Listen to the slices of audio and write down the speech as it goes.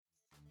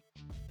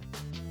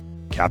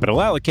Capital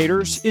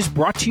Allocators is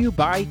brought to you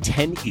by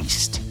 10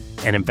 East,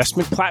 an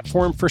investment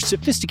platform for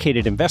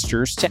sophisticated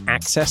investors to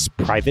access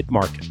private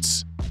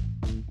markets.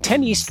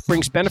 10 East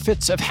brings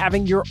benefits of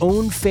having your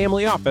own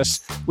family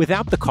office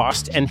without the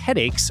cost and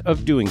headaches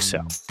of doing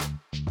so.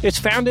 It's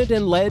founded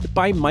and led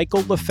by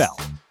Michael LaFell,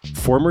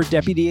 former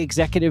Deputy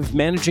Executive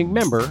Managing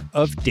Member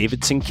of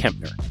Davidson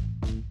Kempner.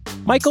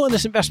 Michael and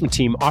his investment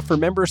team offer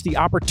members the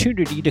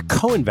opportunity to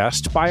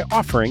co-invest by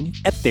offering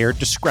at their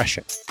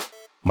discretion.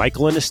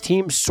 Michael and his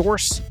team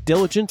source,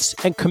 diligence,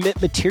 and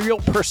commit material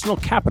personal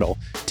capital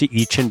to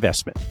each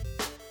investment.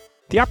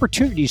 The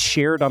opportunities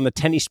shared on the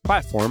 10 East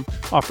platform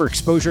offer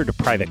exposure to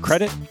private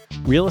credit,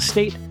 real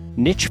estate,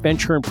 niche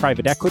venture and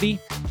private equity,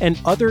 and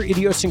other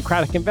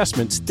idiosyncratic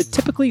investments that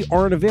typically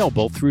aren't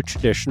available through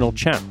traditional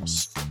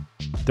channels.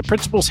 The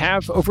principals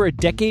have over a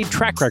decade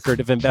track record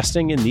of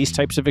investing in these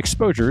types of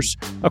exposures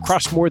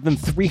across more than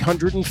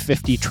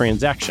 350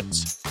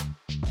 transactions.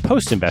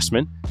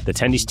 Post-investment, the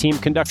 10 East team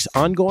conducts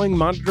ongoing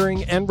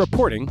monitoring and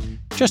reporting,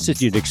 just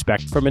as you'd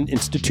expect from an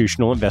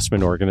institutional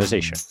investment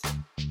organization.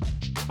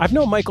 I've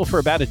known Michael for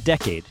about a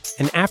decade,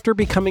 and after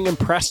becoming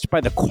impressed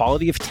by the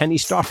quality of 10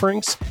 East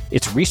offerings,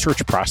 its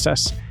research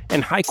process,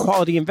 and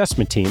high-quality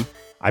investment team,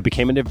 I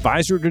became an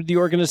advisor to the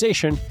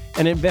organization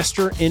and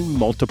investor in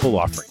multiple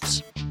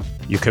offerings.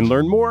 You can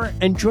learn more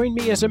and join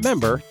me as a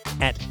member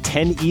at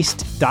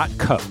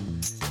 10east.co.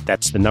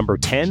 That's the number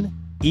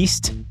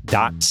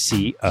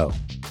 10east.co.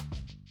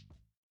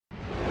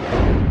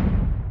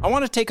 I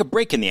want to take a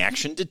break in the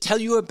action to tell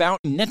you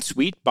about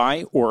NetSuite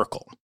by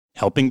Oracle,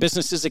 helping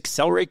businesses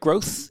accelerate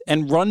growth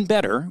and run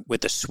better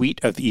with a suite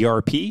of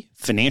ERP,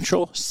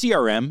 financial,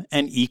 CRM,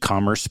 and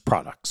e-commerce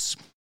products.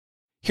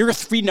 Here are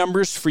three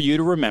numbers for you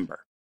to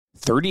remember: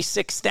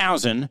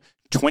 36,000,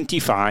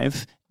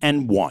 25,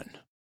 and 1.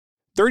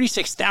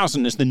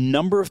 36,000 is the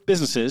number of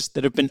businesses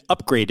that have been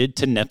upgraded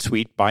to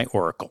NetSuite by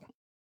Oracle.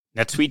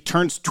 NetSuite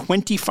turns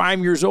 25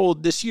 years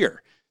old this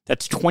year.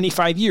 That's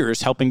 25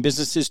 years helping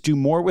businesses do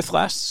more with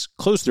less,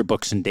 close their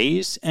books in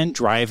days, and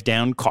drive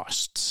down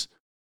costs.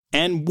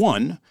 And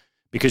 1,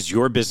 because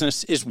your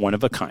business is one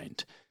of a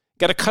kind.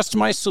 Get a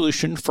customized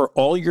solution for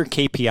all your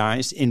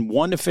KPIs in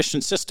one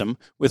efficient system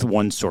with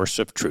one source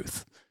of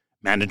truth.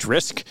 Manage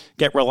risk,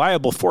 get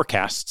reliable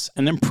forecasts,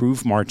 and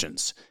improve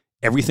margins.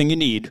 Everything you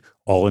need,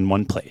 all in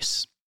one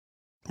place.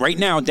 Right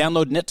now,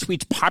 download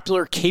NetSuite's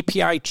popular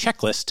KPI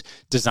checklist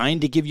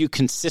designed to give you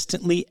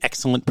consistently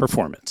excellent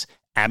performance,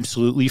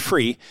 absolutely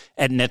free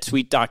at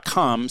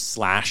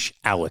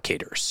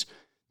netsuite.com/allocators.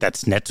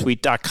 That's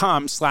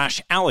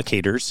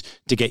netsuite.com/allocators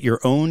to get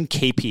your own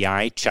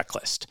KPI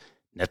checklist.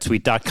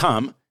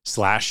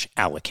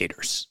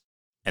 netsuite.com/allocators.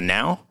 And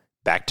now,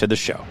 back to the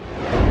show.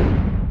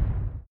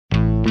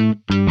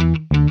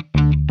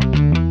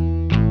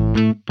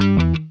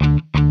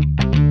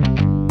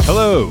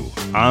 Hello,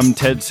 I'm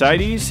Ted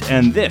Seides,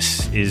 and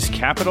this is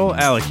Capital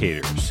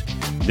Allocators.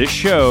 This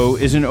show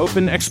is an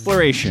open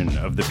exploration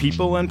of the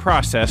people and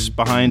process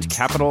behind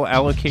capital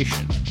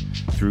allocation.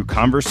 Through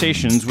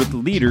conversations with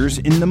leaders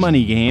in the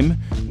money game,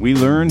 we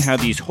learn how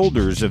these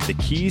holders of the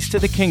keys to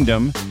the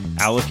kingdom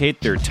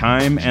allocate their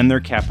time and their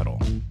capital.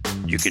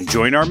 You can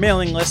join our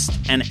mailing list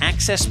and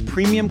access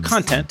premium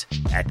content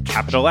at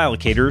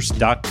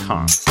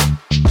capitalallocators.com.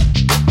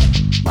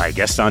 My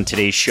guest on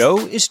today's show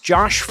is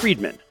Josh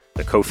Friedman,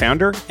 the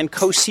co-founder and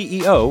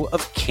co-CEO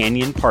of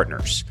Canyon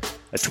Partners,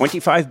 a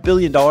 $25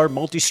 billion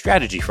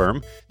multi-strategy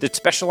firm that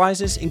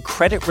specializes in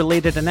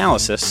credit-related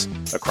analysis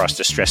across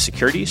distressed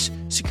securities,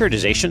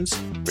 securitizations,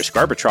 risk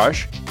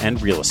arbitrage, and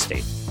real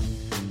estate.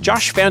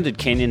 Josh founded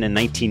Canyon in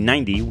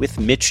 1990 with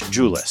Mitch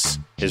Julis,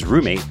 his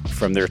roommate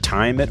from their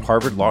time at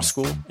Harvard Law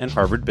School and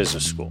Harvard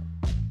Business School.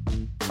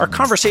 Our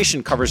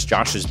conversation covers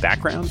Josh's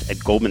background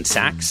at Goldman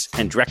Sachs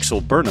and Drexel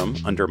Burnham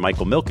under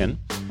Michael Milken,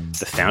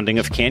 the founding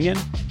of Canyon,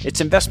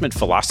 its investment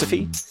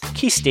philosophy,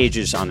 key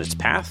stages on its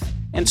path,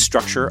 and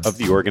structure of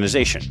the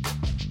organization.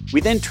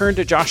 We then turn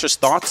to Josh's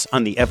thoughts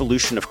on the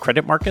evolution of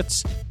credit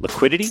markets,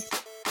 liquidity,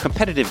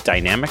 competitive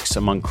dynamics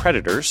among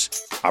creditors,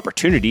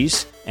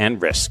 opportunities, and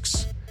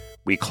risks.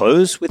 We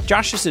close with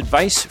Josh's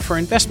advice for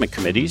investment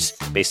committees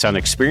based on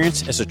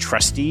experience as a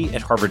trustee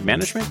at Harvard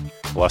Management,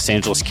 Los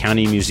Angeles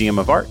County Museum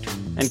of Art,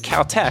 and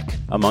Caltech,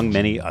 among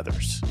many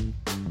others.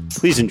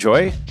 Please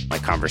enjoy my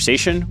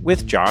conversation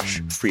with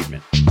Josh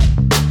Friedman.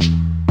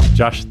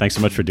 Josh, thanks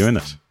so much for doing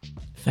this.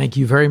 Thank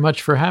you very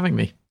much for having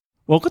me.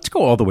 Well, let's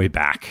go all the way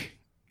back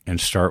and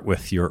start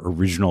with your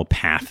original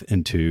path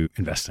into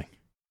investing.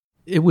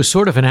 It was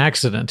sort of an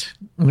accident,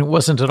 and it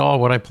wasn't at all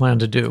what I planned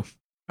to do.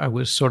 I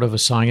was sort of a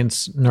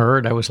science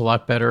nerd. I was a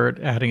lot better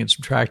at adding and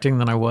subtracting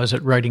than I was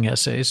at writing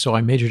essays. So I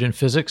majored in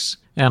physics,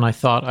 and I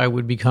thought I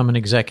would become an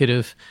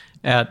executive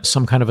at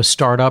some kind of a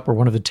startup or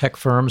one of the tech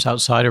firms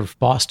outside of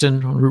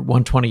Boston on Route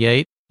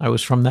 128. I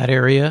was from that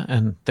area,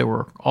 and there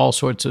were all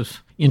sorts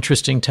of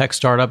interesting tech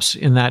startups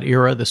in that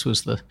era. This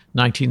was the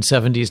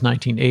 1970s,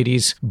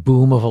 1980s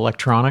boom of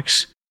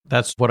electronics.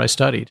 That's what I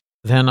studied.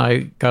 Then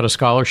I got a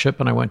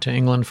scholarship and I went to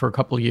England for a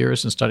couple of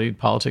years and studied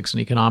politics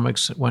and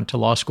economics, went to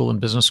law school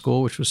and business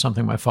school, which was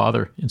something my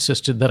father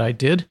insisted that I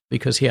did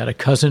because he had a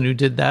cousin who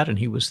did that and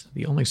he was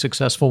the only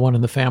successful one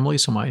in the family.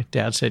 So my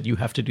dad said, you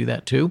have to do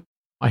that too.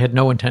 I had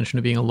no intention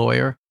of being a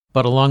lawyer,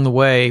 but along the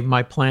way,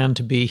 my plan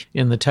to be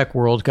in the tech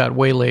world got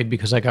waylaid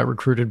because I got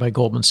recruited by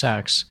Goldman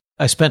Sachs.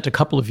 I spent a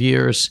couple of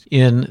years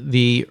in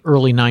the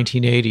early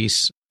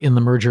 1980s in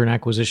the merger and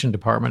acquisition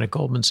department at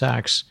Goldman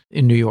Sachs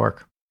in New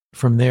York.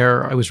 From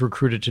there, I was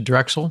recruited to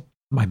Drexel.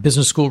 My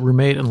business school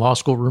roommate and law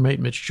school roommate,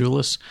 Mitch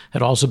Julis,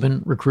 had also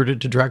been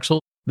recruited to Drexel.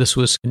 This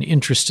was an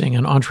interesting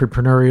and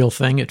entrepreneurial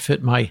thing. It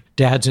fit my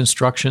dad's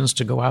instructions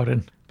to go out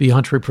and be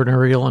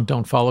entrepreneurial and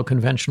don't follow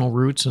conventional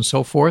routes and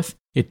so forth.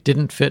 It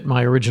didn't fit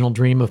my original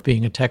dream of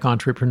being a tech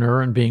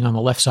entrepreneur and being on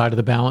the left side of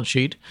the balance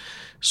sheet.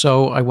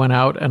 So I went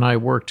out and I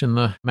worked in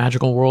the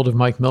magical world of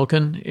Mike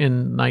Milken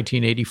in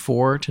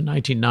 1984 to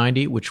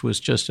 1990, which was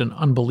just an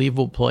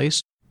unbelievable place.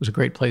 It was a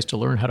great place to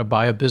learn how to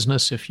buy a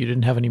business if you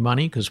didn't have any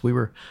money, because we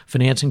were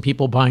financing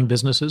people buying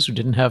businesses who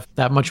didn't have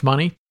that much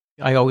money.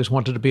 I always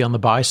wanted to be on the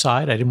buy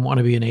side. I didn't want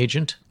to be an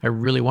agent. I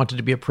really wanted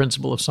to be a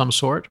principal of some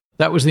sort.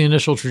 That was the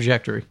initial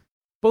trajectory.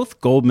 Both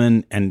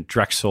Goldman and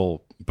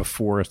Drexel,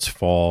 before its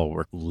fall,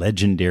 were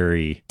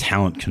legendary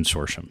talent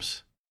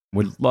consortiums.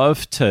 Would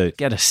love to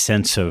get a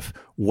sense of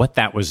what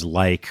that was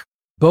like.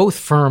 Both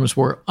firms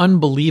were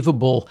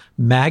unbelievable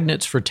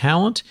magnets for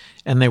talent,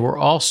 and they were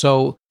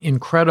also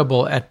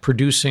incredible at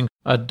producing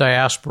a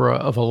diaspora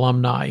of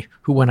alumni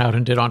who went out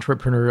and did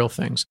entrepreneurial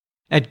things.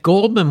 At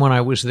Goldman, when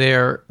I was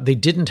there, they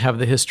didn't have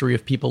the history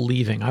of people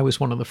leaving. I was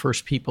one of the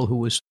first people who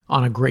was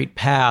on a great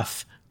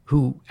path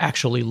who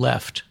actually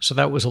left. So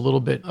that was a little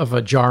bit of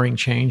a jarring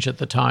change at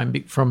the time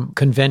from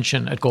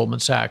convention at Goldman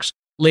Sachs.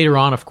 Later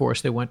on, of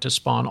course, they went to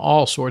spawn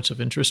all sorts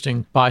of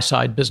interesting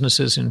buy-side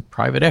businesses in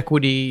private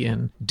equity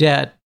and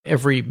debt,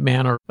 every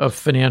manner of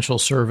financial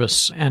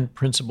service and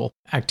principal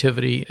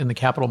activity in the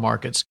capital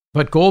markets.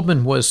 But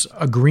Goldman was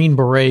a green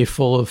beret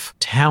full of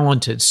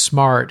talented,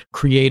 smart,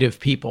 creative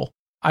people.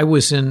 I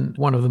was in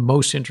one of the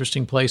most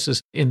interesting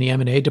places in the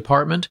M&A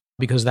department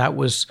because that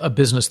was a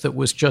business that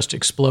was just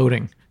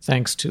exploding,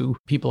 thanks to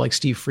people like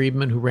Steve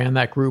Friedman, who ran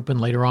that group and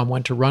later on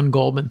went to run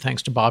Goldman,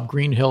 thanks to Bob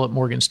Greenhill at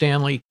Morgan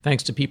Stanley,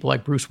 thanks to people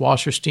like Bruce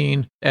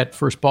Wasserstein at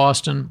First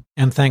Boston,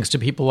 and thanks to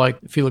people like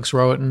Felix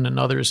Rohatyn and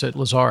others at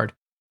Lazard.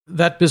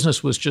 That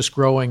business was just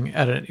growing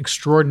at an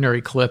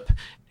extraordinary clip.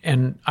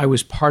 And I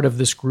was part of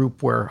this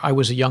group where I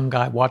was a young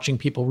guy watching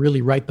people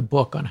really write the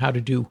book on how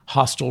to do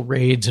hostile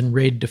raids and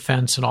raid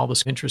defense and all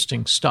this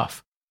interesting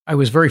stuff. I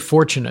was very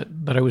fortunate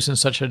that I was in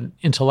such an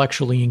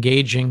intellectually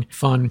engaging,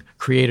 fun,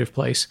 creative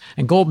place.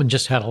 And Goldman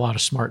just had a lot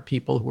of smart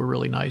people who were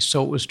really nice,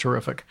 so it was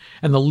terrific.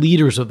 And the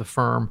leaders of the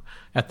firm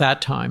at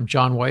that time,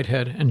 John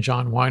Whitehead and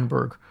John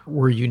Weinberg,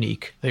 were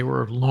unique. They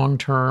were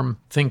long-term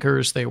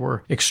thinkers. They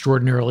were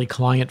extraordinarily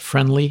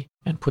client-friendly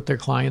and put their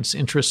clients'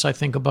 interests, I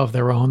think, above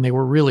their own. They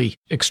were really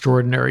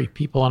extraordinary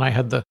people, and I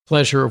had the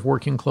pleasure of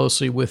working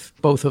closely with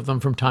both of them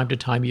from time to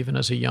time, even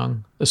as a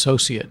young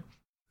associate.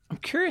 I'm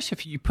curious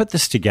if you put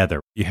this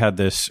together. You had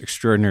this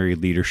extraordinary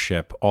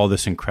leadership, all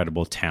this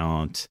incredible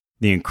talent,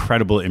 the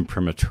incredible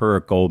imprimatur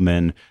at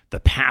Goldman, the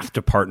path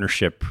to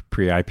partnership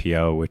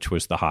pre-IPO, which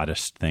was the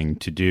hottest thing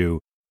to do.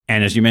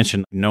 And as you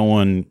mentioned, no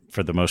one,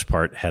 for the most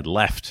part, had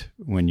left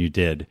when you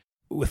did.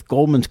 With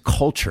Goldman's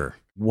culture,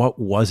 what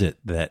was it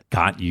that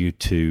got you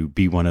to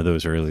be one of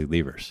those early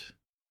leavers?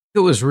 It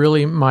was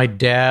really my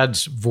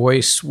dad's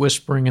voice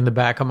whispering in the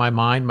back of my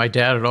mind. My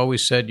dad had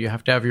always said, you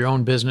have to have your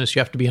own business.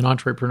 You have to be an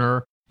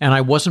entrepreneur. And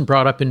I wasn't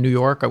brought up in New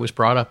York. I was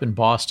brought up in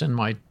Boston.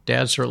 My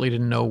dad certainly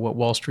didn't know what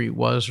Wall Street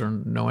was or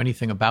know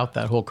anything about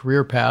that whole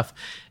career path.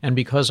 And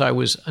because I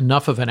was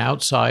enough of an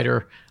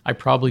outsider, I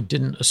probably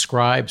didn't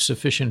ascribe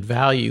sufficient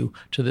value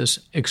to this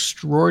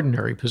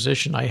extraordinary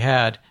position I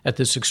had at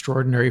this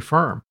extraordinary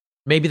firm.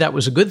 Maybe that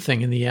was a good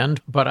thing in the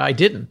end, but I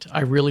didn't. I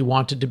really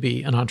wanted to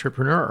be an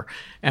entrepreneur.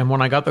 And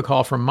when I got the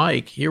call from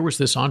Mike, here was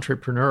this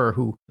entrepreneur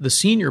who the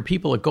senior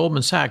people at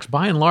Goldman Sachs,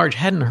 by and large,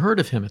 hadn't heard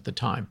of him at the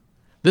time.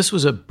 This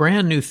was a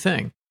brand new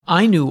thing.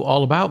 I knew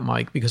all about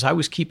Mike because I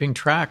was keeping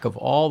track of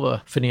all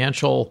the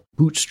financial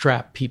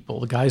bootstrap people,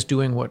 the guys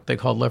doing what they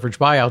called leverage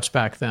buyouts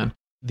back then,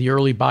 the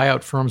early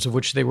buyout firms of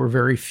which they were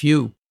very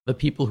few, the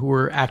people who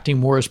were acting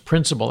more as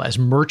principal, as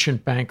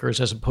merchant bankers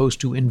as opposed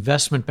to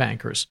investment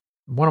bankers.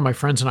 One of my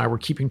friends and I were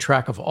keeping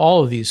track of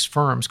all of these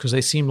firms because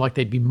they seemed like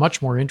they'd be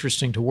much more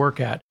interesting to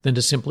work at than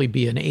to simply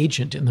be an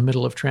agent in the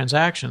middle of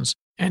transactions.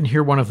 And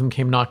here one of them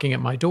came knocking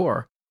at my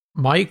door.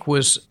 Mike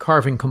was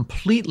carving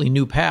completely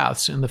new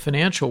paths in the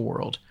financial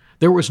world.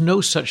 There was no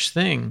such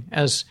thing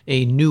as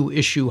a new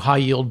issue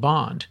high-yield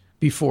bond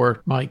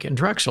before Mike and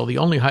Drexel. The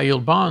only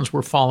high-yield bonds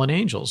were fallen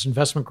angels,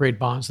 investment-grade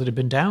bonds that had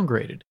been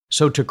downgraded.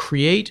 So to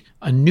create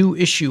a new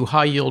issue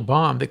high-yield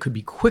bond that could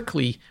be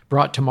quickly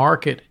brought to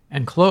market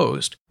and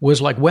closed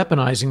was like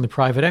weaponizing the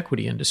private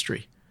equity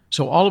industry.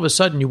 So all of a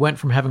sudden, you went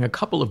from having a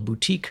couple of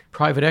boutique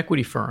private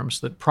equity firms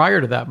that prior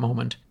to that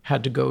moment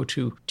had to go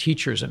to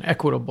Teachers and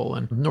Equitable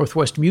and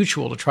Northwest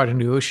Mutual to try to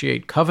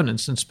negotiate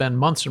covenants and spend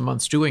months and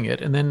months doing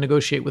it, and then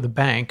negotiate with a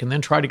bank, and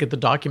then try to get the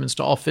documents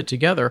to all fit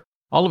together.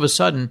 All of a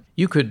sudden,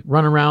 you could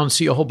run around,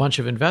 see a whole bunch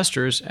of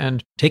investors,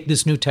 and take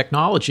this new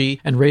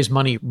technology and raise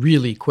money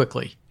really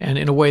quickly, and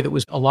in a way that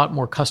was a lot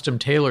more custom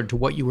tailored to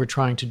what you were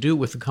trying to do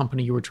with the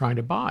company you were trying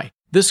to buy.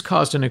 This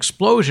caused an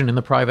explosion in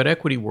the private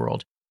equity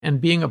world. And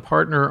being a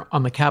partner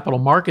on the capital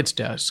markets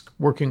desk,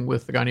 working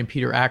with a guy named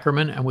Peter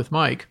Ackerman and with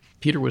Mike,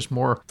 Peter was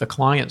more the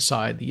client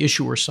side, the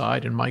issuer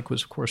side, and Mike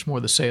was, of course,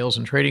 more the sales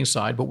and trading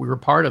side. But we were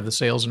part of the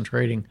sales and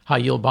trading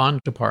high-yield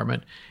bond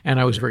department, and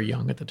I was very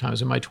young at the time. I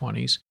was in my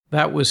 20s.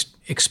 That was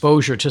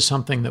exposure to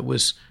something that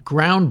was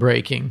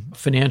groundbreaking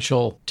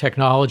financial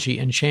technology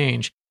and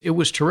change. It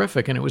was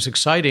terrific, and it was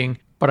exciting,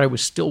 but I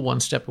was still one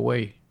step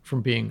away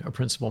from being a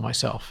principal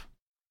myself.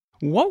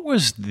 What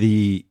was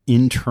the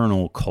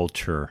internal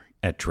culture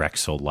at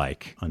Drexel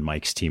like on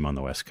Mike's team on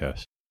the West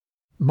Coast?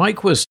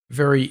 Mike was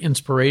very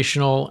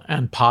inspirational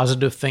and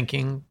positive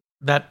thinking.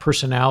 That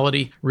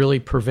personality really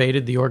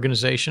pervaded the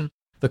organization.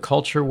 The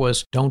culture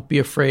was, don't be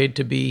afraid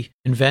to be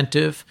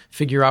inventive,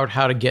 figure out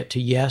how to get to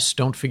yes,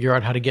 don't figure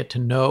out how to get to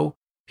no.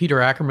 Peter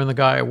Ackerman, the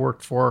guy I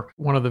worked for,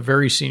 one of the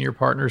very senior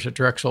partners at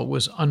Drexel,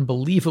 was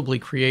unbelievably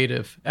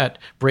creative at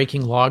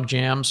breaking log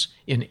jams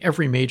in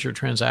every major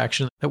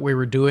transaction that we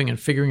were doing and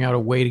figuring out a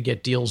way to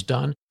get deals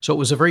done. So it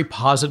was a very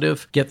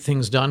positive, get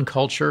things done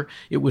culture.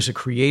 It was a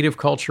creative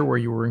culture where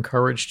you were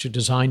encouraged to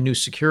design new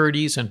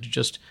securities and to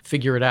just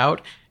figure it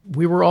out.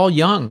 We were all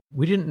young.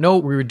 We didn't know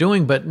what we were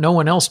doing, but no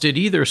one else did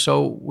either,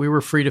 so we were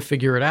free to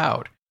figure it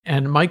out.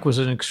 And Mike was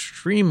an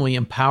extremely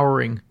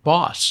empowering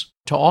boss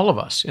to all of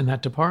us in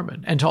that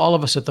department and to all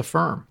of us at the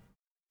firm.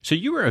 So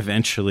you were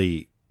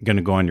eventually going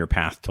to go on your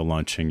path to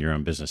launching your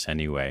own business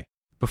anyway.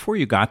 Before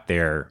you got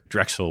there,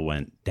 Drexel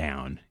went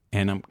down.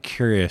 And I'm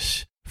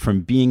curious,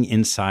 from being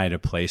inside a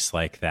place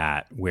like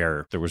that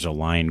where there was a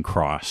line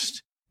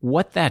crossed,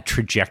 what that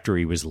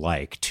trajectory was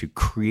like to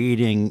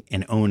creating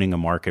and owning a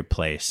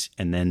marketplace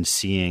and then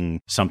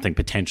seeing something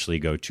potentially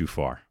go too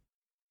far.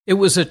 It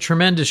was a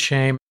tremendous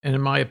shame, and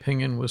in my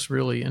opinion, was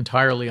really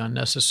entirely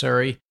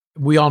unnecessary.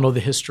 We all know the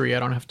history. I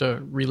don't have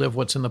to relive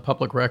what's in the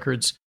public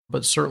records,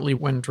 but certainly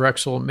when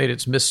Drexel made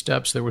its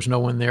missteps, there was no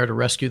one there to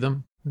rescue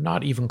them.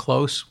 Not even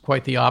close,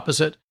 quite the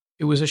opposite.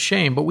 It was a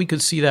shame, but we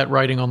could see that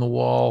writing on the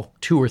wall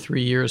 2 or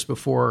 3 years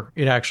before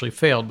it actually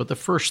failed. But the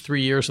first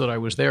 3 years that I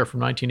was there, from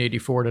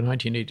 1984 to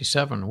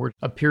 1987, were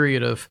a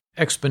period of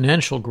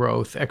exponential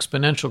growth,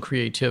 exponential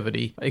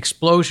creativity,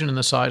 explosion in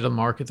the size of the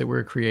market that we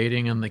were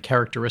creating and the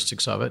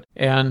characteristics of it,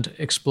 and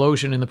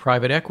explosion in the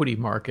private equity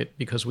market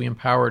because we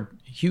empowered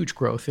huge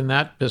growth in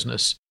that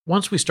business.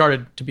 Once we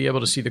started to be able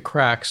to see the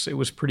cracks, it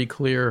was pretty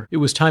clear it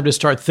was time to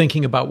start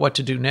thinking about what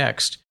to do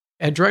next.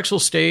 Had Drexel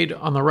stayed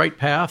on the right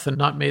path and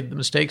not made the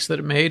mistakes that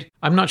it made,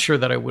 I'm not sure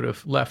that I would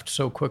have left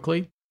so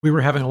quickly. We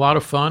were having a lot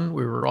of fun.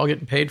 We were all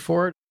getting paid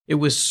for it. It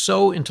was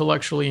so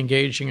intellectually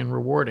engaging and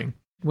rewarding.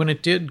 When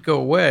it did go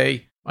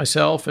away,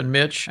 myself and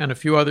Mitch and a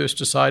few others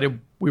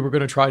decided we were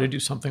going to try to do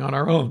something on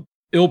our own.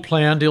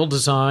 Ill-planned,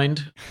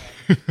 ill-designed.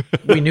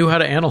 We knew how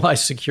to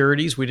analyze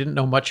securities. We didn't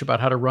know much about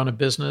how to run a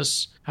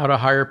business, how to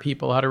hire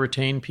people, how to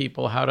retain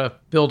people, how to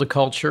build a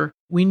culture.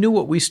 We knew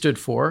what we stood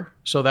for,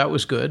 so that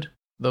was good.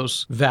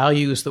 Those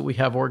values that we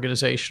have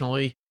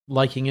organizationally,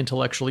 liking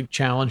intellectually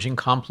challenging,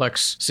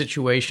 complex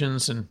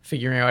situations and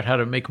figuring out how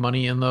to make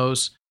money in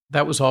those,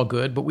 that was all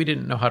good, but we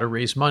didn't know how to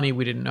raise money.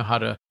 We didn't know how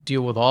to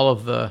deal with all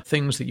of the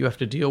things that you have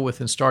to deal with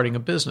in starting a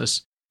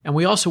business. And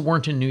we also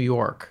weren't in New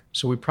York,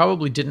 so we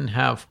probably didn't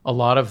have a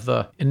lot of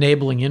the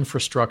enabling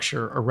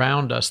infrastructure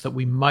around us that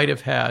we might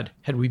have had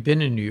we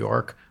been in New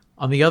York.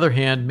 On the other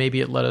hand,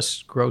 maybe it let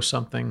us grow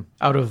something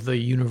out of the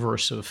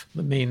universe of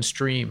the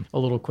mainstream a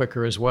little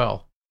quicker as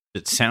well.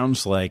 It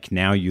sounds like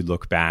now you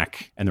look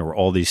back and there were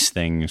all these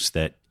things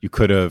that you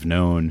could have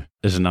known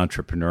as an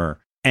entrepreneur.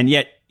 And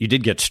yet you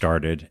did get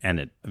started and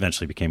it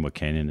eventually became what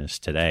Canyon is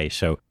today.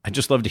 So I'd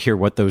just love to hear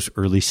what those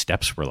early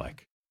steps were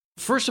like.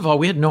 First of all,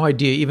 we had no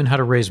idea even how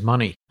to raise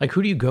money. Like,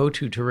 who do you go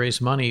to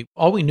raise money?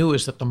 All we knew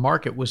is that the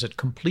market was a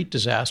complete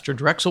disaster.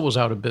 Drexel was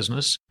out of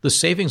business. The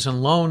savings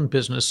and loan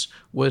business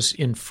was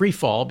in free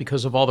fall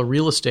because of all the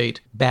real estate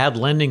bad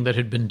lending that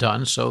had been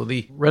done. So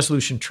the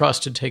Resolution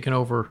Trust had taken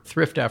over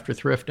thrift after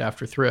thrift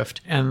after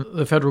thrift. And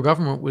the federal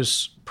government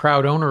was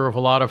proud owner of a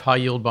lot of high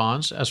yield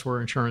bonds, as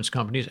were insurance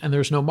companies, and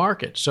there's no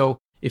market. So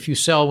if you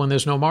sell when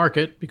there's no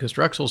market because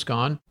Drexel's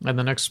gone and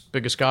the next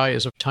biggest guy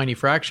is a tiny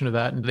fraction of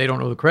that and they don't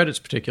know the credits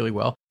particularly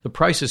well, the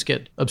prices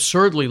get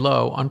absurdly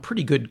low on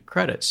pretty good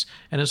credits.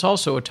 And it's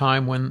also a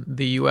time when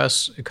the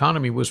U.S.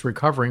 economy was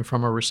recovering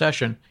from a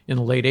recession in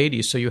the late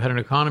 80s. So you had an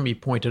economy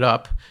pointed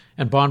up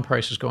and bond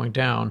prices going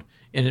down,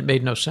 and it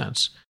made no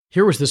sense.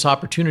 Here was this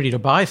opportunity to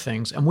buy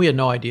things, and we had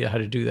no idea how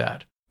to do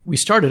that. We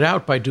started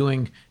out by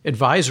doing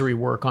advisory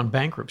work on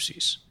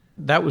bankruptcies.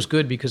 That was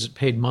good because it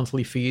paid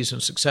monthly fees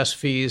and success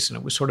fees, and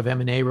it was sort of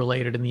M&A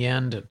related in the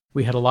end. And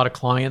we had a lot of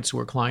clients who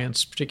were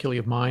clients, particularly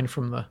of mine,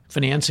 from the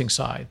financing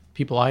side,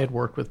 people I had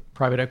worked with,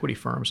 private equity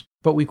firms.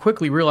 But we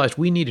quickly realized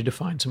we needed to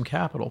find some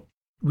capital.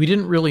 We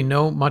didn't really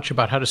know much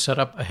about how to set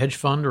up a hedge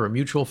fund or a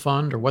mutual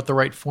fund or what the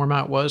right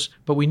format was,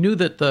 but we knew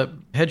that the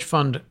hedge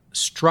fund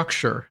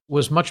structure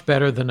was much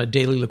better than a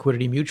daily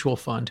liquidity mutual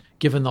fund,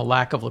 given the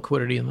lack of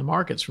liquidity in the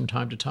markets from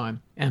time to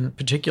time, and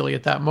particularly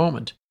at that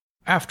moment.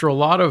 After a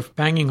lot of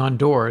banging on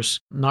doors,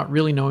 not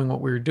really knowing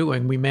what we were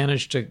doing, we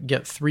managed to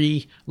get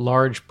 3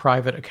 large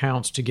private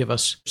accounts to give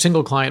us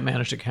single client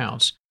managed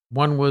accounts.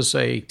 One was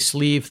a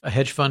sleeve a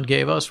hedge fund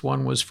gave us,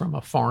 one was from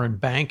a foreign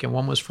bank, and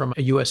one was from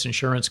a U.S.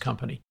 insurance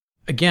company.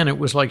 Again, it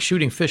was like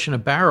shooting fish in a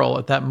barrel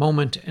at that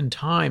moment in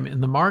time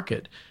in the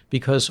market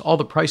because all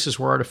the prices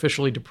were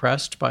artificially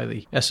depressed by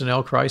the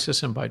S&L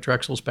crisis and by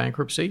Drexel's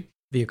bankruptcy.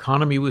 The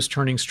economy was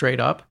turning straight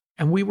up,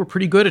 and we were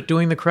pretty good at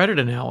doing the credit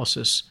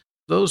analysis.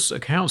 Those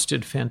accounts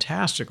did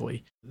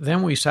fantastically.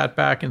 Then we sat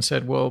back and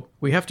said, well,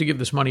 we have to give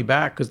this money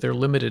back because they're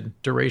limited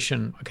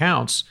duration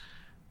accounts.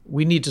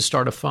 We need to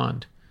start a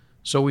fund.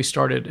 So we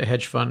started a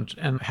hedge fund,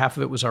 and half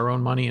of it was our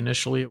own money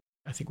initially.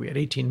 I think we had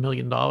 $18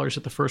 million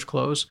at the first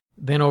close.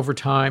 Then over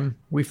time,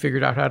 we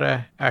figured out how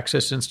to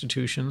access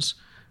institutions.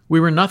 We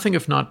were nothing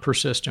if not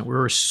persistent. We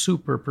were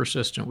super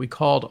persistent. We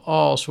called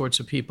all sorts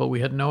of people.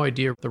 We had no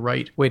idea the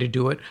right way to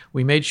do it.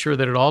 We made sure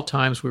that at all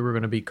times we were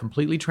going to be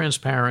completely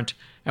transparent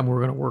and we were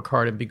going to work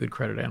hard and be good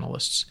credit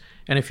analysts.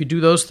 And if you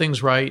do those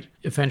things right,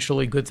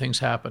 eventually good things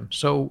happen.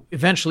 So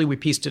eventually we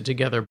pieced it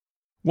together.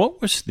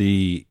 What was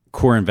the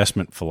core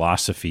investment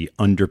philosophy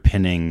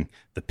underpinning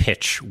the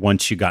pitch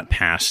once you got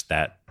past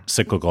that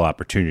cyclical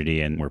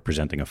opportunity and were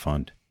presenting a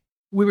fund?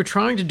 We were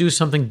trying to do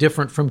something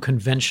different from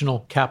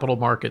conventional capital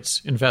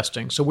markets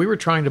investing. So we were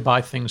trying to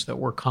buy things that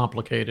were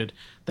complicated,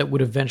 that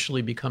would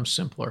eventually become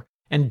simpler.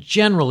 And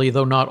generally,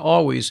 though not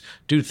always,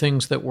 do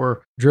things that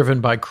were driven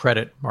by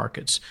credit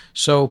markets.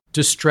 So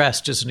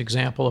distressed is an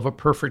example of a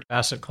perfect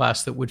asset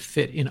class that would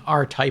fit in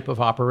our type of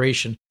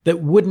operation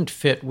that wouldn't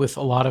fit with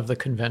a lot of the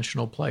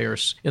conventional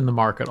players in the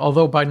market.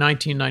 Although by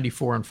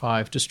 1994 and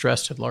 5,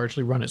 distressed had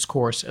largely run its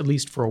course, at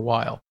least for a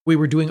while. We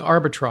were doing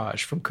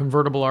arbitrage, from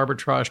convertible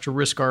arbitrage to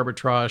risk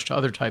arbitrage to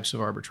other types of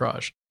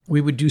arbitrage.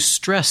 We would do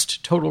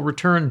stressed total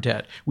return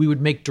debt. We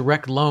would make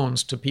direct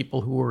loans to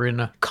people who were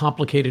in a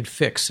complicated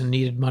fix and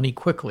needed money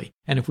quickly.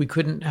 And if we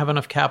couldn't have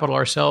enough capital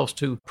ourselves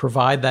to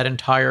provide that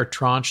entire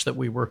tranche that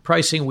we were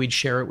pricing, we'd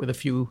share it with a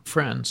few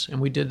friends. And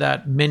we did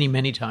that many,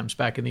 many times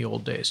back in the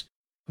old days.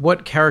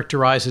 What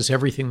characterizes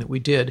everything that we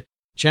did?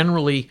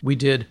 Generally, we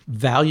did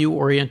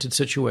value-oriented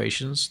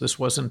situations. This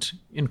wasn't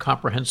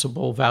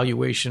incomprehensible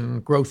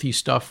valuation, growthy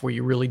stuff where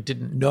you really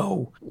didn't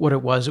know what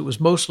it was. It was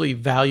mostly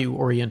value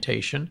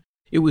orientation.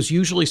 It was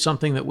usually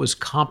something that was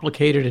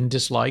complicated and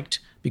disliked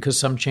because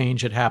some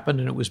change had happened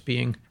and it was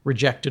being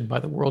rejected by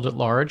the world at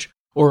large,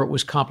 or it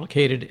was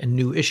complicated and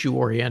new issue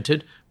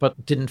oriented,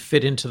 but didn't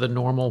fit into the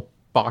normal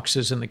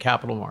boxes in the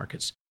capital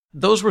markets.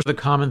 Those were the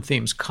common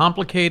themes: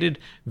 complicated,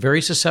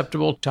 very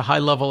susceptible to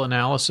high-level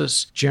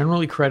analysis,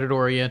 generally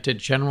credit-oriented,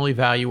 generally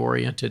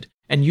value-oriented,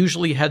 and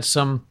usually had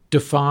some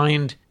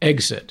defined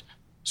exit.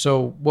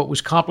 So what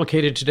was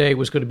complicated today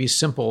was going to be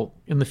simple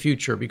in the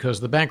future because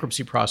the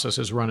bankruptcy process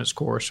has run its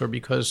course, or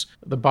because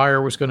the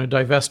buyer was going to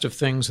divest of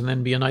things and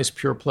then be a nice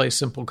pure play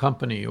simple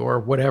company or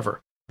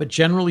whatever. But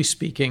generally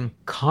speaking,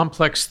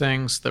 complex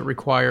things that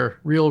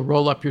require real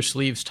roll up your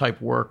sleeves type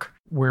work,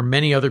 where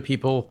many other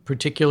people,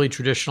 particularly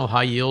traditional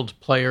high yield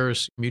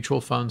players,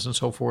 mutual funds and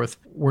so forth,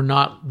 were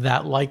not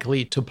that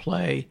likely to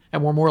play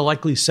and were more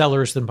likely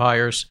sellers than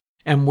buyers.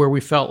 And where we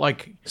felt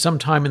like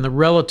sometime in the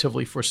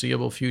relatively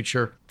foreseeable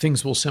future,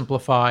 things will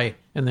simplify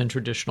and then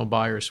traditional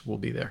buyers will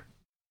be there.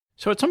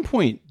 So at some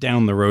point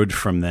down the road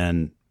from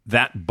then,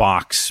 that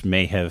box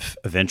may have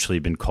eventually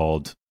been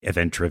called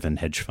event-driven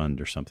hedge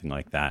fund or something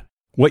like that.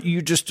 What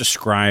you just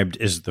described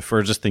is the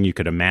furthest thing you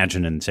could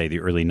imagine in, say, the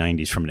early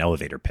 90s from an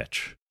elevator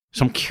pitch.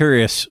 So I'm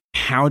curious,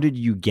 how did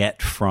you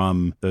get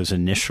from those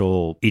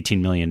initial $18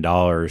 million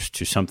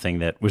to something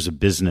that was a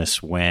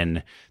business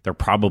when there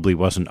probably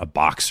wasn't a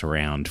box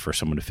around for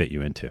someone to fit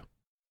you into?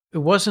 It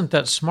wasn't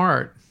that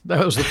smart.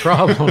 That was the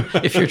problem.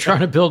 If you're trying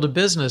to build a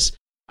business.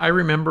 I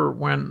remember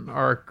when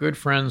our good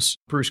friends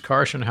Bruce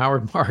Karsh and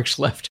Howard Marks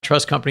left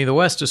Trust Company of the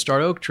West to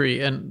start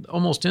Oaktree and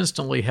almost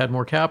instantly had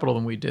more capital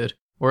than we did,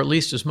 or at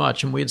least as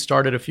much, and we had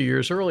started a few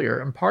years earlier.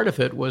 And part of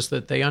it was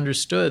that they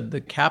understood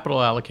the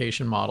capital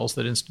allocation models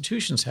that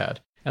institutions had.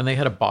 And they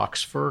had a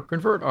box for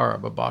convert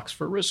arb, a box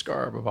for risk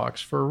arb, a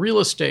box for real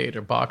estate,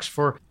 a box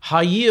for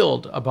high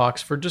yield, a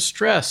box for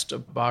distressed, a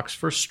box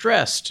for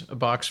stressed, a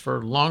box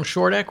for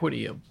long-short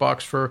equity, a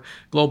box for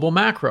global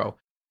macro.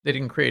 They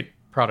didn't create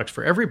products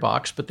for every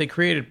box, but they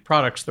created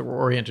products that were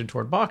oriented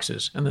toward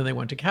boxes. And then they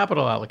went to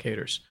capital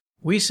allocators.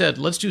 We said,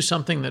 let's do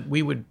something that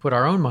we would put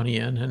our own money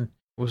in, and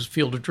was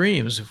Field of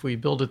Dreams. If we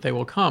build it, they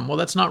will come. Well,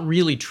 that's not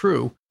really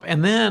true.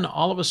 And then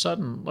all of a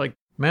sudden, like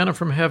manna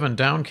from heaven,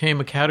 down came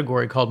a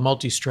category called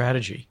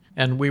multi-strategy.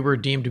 And we were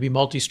deemed to be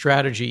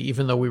multi-strategy,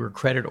 even though we were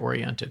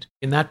credit-oriented.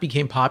 And that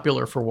became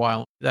popular for a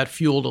while. That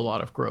fueled a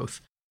lot of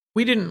growth.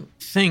 We didn't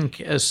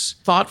think as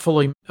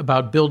thoughtfully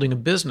about building a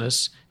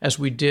business as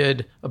we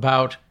did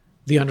about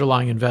the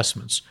underlying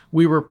investments.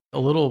 We were a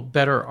little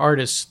better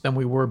artists than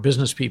we were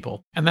business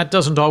people, and that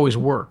doesn't always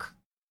work.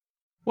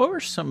 What were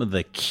some of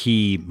the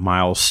key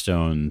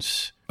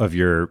milestones of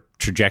your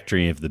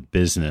trajectory of the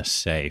business,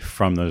 say,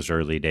 from those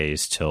early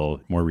days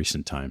till more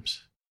recent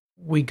times?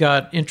 We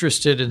got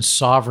interested in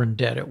sovereign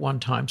debt at one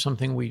time,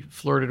 something we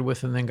flirted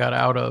with and then got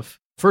out of.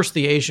 First,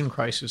 the Asian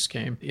crisis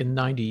came in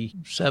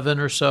 97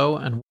 or so,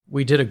 and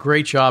we did a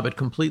great job at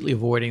completely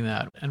avoiding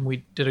that. And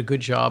we did a good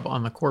job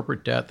on the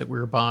corporate debt that we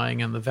were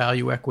buying and the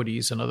value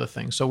equities and other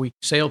things. So we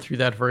sailed through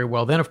that very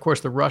well. Then, of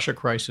course, the Russia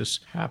crisis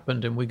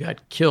happened and we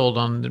got killed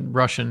on the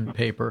Russian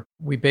paper.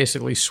 We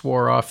basically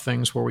swore off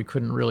things where we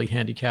couldn't really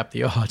handicap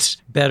the odds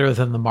better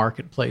than the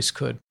marketplace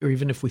could, or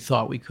even if we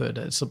thought we could.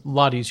 It's a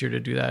lot easier to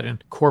do that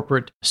in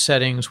corporate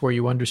settings where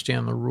you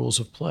understand the rules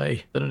of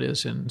play than it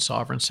is in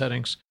sovereign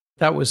settings.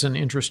 That was an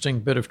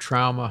interesting bit of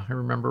trauma. I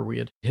remember we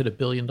had hit $1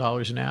 billion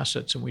in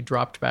assets and we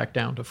dropped back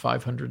down to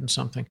 500 and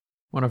something.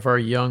 One of our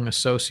young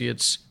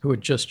associates who had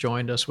just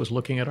joined us was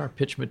looking at our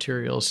pitch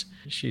materials.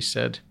 She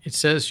said, "It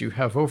says you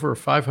have over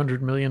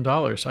 $500 million.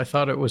 I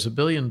thought it was $1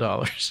 billion.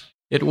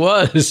 It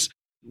was.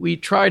 We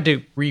tried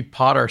to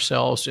repot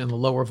ourselves in the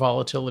lower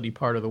volatility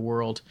part of the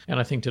world, and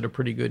I think did a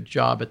pretty good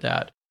job at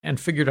that, and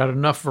figured out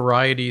enough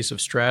varieties of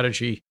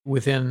strategy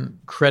within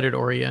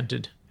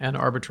credit-oriented and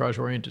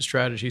arbitrage-oriented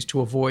strategies to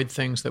avoid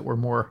things that were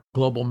more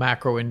global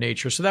macro in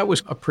nature. So that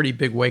was a pretty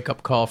big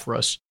wake-up call for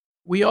us.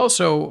 We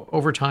also,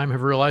 over time,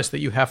 have realized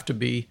that you have to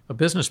be a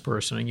business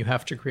person and you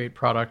have to create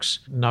products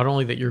not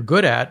only that you're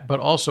good at, but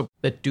also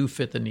that do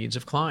fit the needs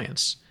of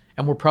clients.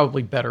 And we're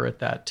probably better at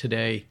that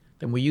today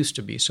than we used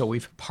to be. So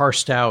we've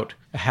parsed out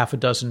a half a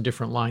dozen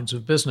different lines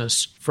of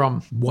business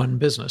from one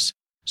business.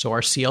 So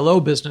our CLO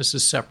business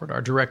is separate. Our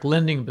direct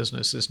lending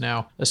business is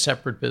now a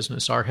separate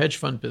business. Our hedge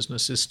fund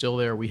business is still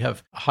there. We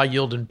have high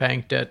yield and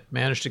bank debt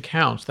managed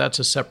accounts. That's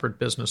a separate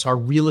business. Our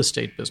real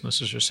estate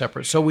businesses are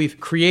separate. So we've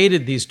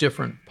created these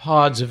different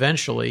pods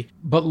eventually,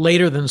 but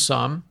later than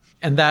some.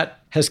 And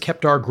that has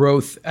kept our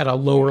growth at a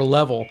lower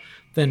level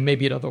than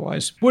maybe it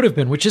otherwise would have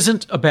been, which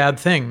isn't a bad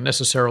thing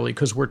necessarily,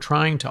 because we're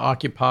trying to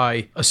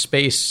occupy a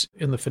space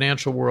in the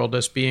financial world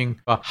as being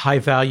a high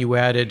value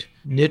added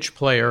niche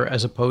player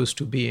as opposed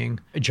to being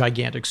a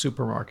gigantic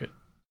supermarket.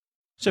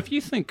 So if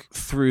you think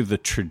through the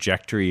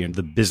trajectory and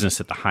the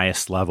business at the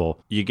highest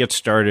level, you get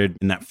started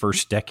in that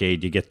first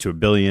decade, you get to $1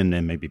 billion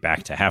and maybe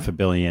back to $500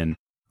 million.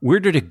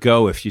 Where did it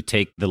go if you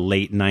take the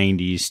late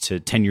 90s to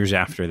 10 years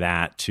after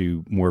that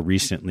to more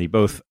recently,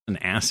 both in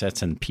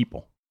assets and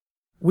people?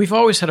 We've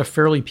always had a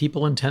fairly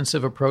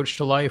people-intensive approach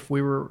to life.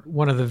 We were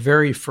one of the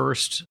very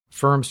first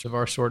firms of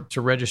our sort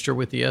to register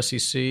with the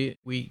SEC.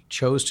 We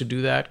chose to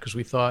do that because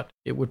we thought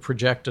it would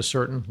project a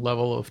certain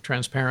level of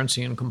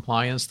transparency and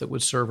compliance that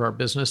would serve our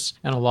business.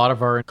 And a lot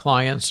of our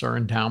clients are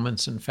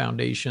endowments and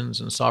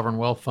foundations and sovereign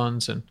wealth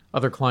funds and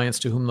other clients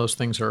to whom those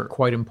things are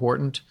quite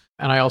important.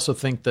 And I also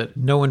think that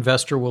no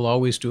investor will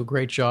always do a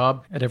great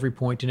job at every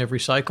point in every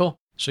cycle.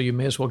 So you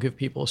may as well give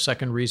people a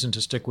second reason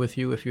to stick with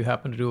you if you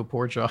happen to do a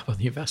poor job on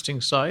the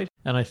investing side.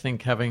 And I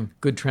think having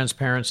good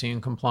transparency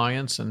and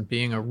compliance and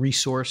being a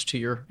resource to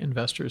your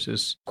investors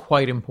is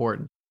quite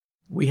important.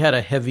 We had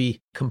a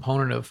heavy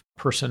component of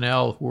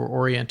personnel who were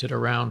oriented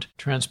around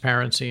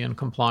transparency and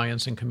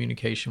compliance and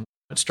communication.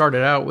 It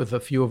started out with a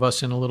few of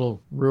us in a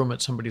little room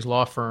at somebody's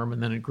law firm,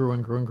 and then it grew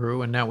and grew and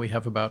grew. And now we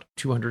have about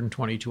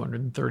 220,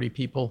 230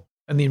 people.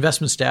 And the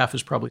investment staff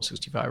is probably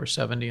 65 or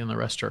 70, and the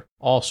rest are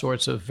all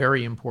sorts of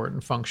very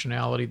important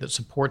functionality that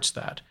supports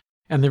that.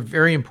 And they're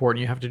very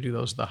important. You have to do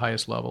those at the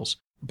highest levels.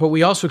 But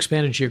we also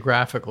expanded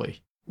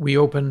geographically. We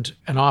opened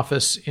an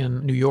office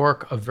in New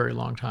York a very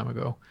long time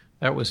ago.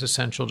 That was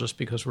essential just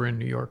because we're in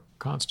New York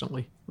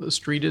constantly. The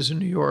street is in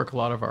New York. A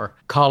lot of our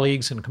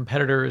colleagues and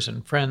competitors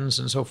and friends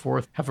and so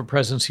forth have a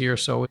presence here.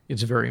 So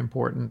it's very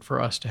important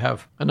for us to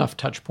have enough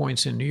touch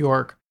points in New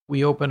York.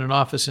 We opened an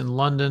office in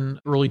London,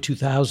 early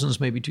 2000s,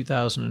 maybe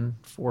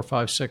 2004,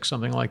 5, 6,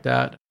 something like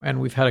that.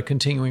 And we've had a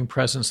continuing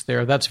presence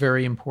there. That's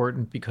very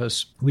important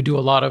because we do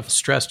a lot of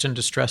stressed and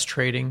distressed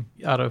trading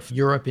out of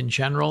Europe in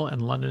general,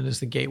 and London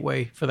is the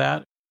gateway for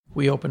that.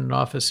 We opened an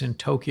office in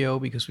Tokyo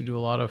because we do a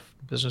lot of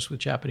business with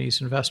Japanese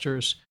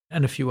investors,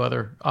 and a few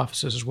other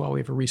offices as well.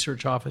 We have a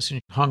research office in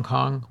Hong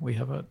Kong. We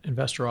have an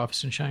investor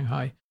office in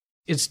Shanghai.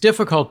 It's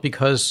difficult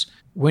because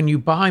when you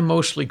buy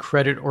mostly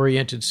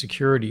credit-oriented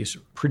securities,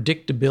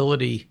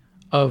 predictability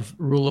of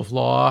rule of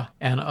law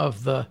and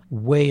of the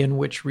way in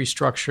which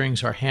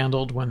restructurings are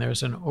handled when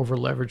there's an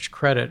over-leveraged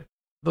credit,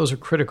 those are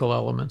critical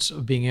elements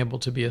of being able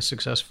to be a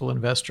successful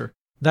investor.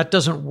 That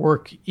doesn't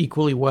work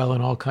equally well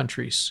in all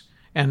countries.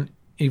 And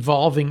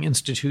evolving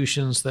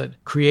institutions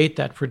that create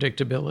that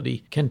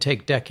predictability can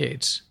take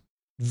decades.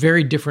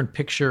 Very different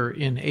picture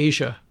in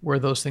Asia, where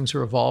those things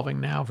are evolving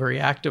now very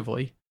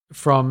actively,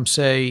 from,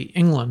 say,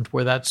 England,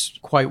 where that's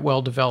quite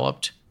well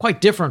developed, Quite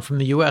different from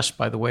the US,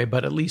 by the way,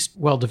 but at least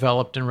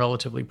well-developed and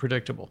relatively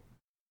predictable.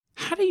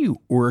 How do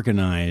you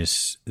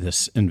organize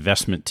this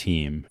investment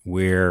team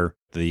where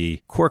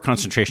the core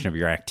concentration of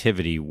your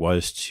activity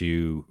was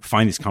to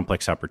find these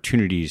complex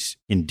opportunities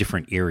in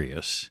different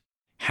areas?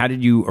 How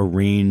did you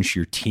arrange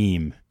your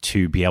team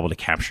to be able to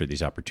capture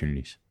these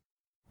opportunities?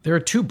 There are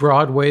two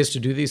broad ways to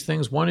do these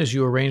things. One is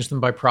you arrange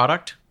them by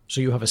product. So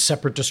you have a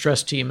separate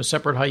distressed team, a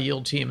separate high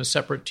yield team, a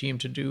separate team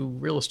to do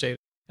real estate.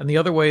 And the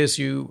other way is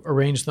you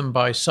arrange them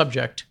by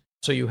subject.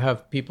 So you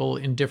have people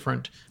in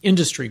different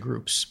industry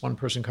groups. One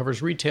person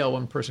covers retail,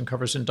 one person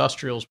covers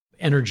industrials,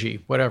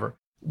 energy, whatever.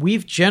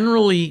 We've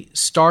generally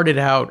started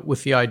out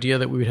with the idea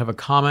that we would have a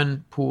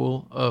common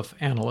pool of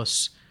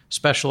analysts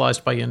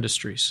specialized by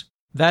industries.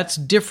 That's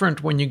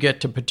different when you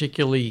get to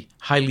particularly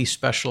highly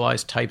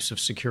specialized types of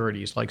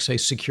securities, like, say,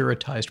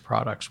 securitized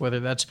products, whether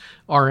that's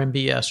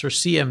RMBS or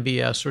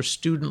CMBS or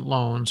student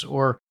loans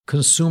or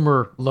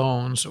consumer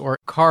loans or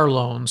car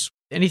loans.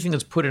 Anything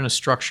that's put in a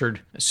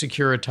structured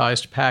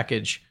securitized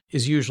package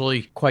is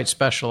usually quite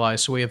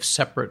specialized. So we have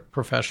separate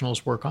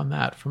professionals work on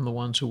that from the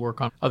ones who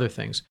work on other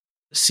things.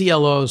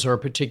 CLOs are a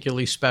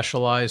particularly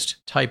specialized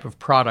type of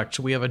product.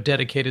 So we have a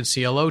dedicated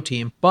CLO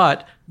team.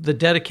 But the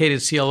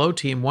dedicated CLO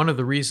team, one of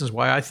the reasons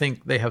why I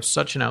think they have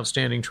such an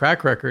outstanding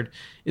track record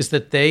is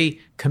that they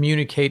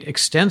communicate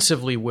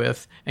extensively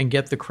with and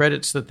get the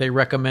credits that they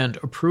recommend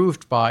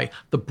approved by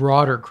the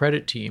broader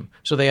credit team.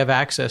 So they have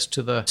access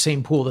to the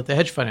same pool that the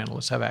hedge fund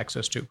analysts have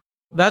access to.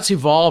 That's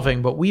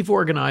evolving, but we've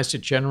organized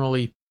it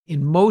generally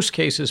in most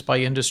cases by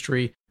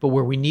industry, but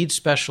where we need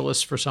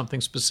specialists for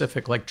something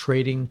specific, like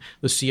trading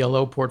the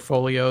CLO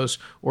portfolios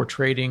or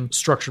trading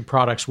structured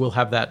products, we'll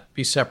have that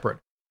be separate.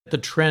 The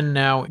trend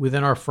now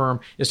within our firm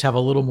is to have a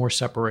little more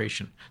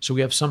separation. So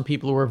we have some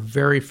people who are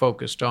very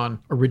focused on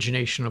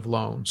origination of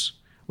loans.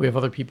 We have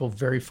other people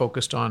very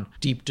focused on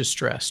deep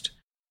distressed.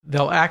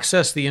 They'll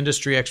access the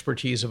industry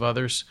expertise of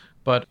others,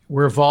 but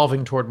we're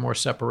evolving toward more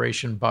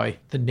separation by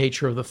the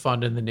nature of the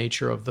fund and the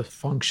nature of the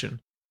function,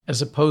 as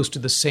opposed to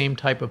the same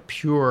type of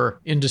pure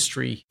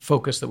industry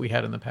focus that we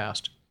had in the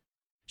past.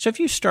 So if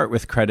you start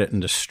with credit and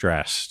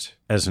distressed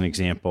as an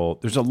example,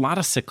 there's a lot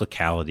of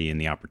cyclicality in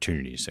the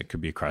opportunities. It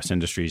could be across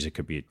industries, it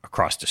could be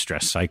across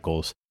distress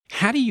cycles.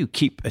 How do you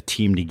keep a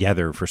team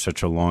together for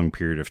such a long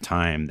period of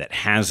time that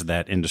has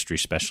that industry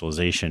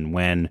specialization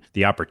when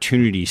the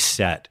opportunity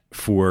set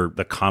for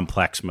the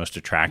complex, most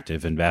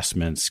attractive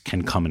investments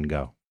can come and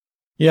go?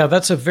 Yeah,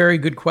 that's a very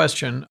good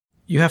question.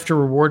 You have to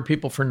reward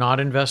people for not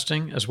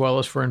investing as well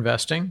as for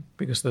investing,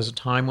 because there's a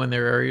time when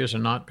their areas are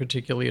not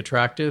particularly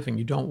attractive and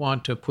you don't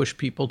want to push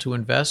people to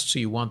invest. So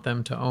you want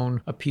them to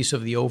own a piece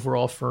of the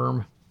overall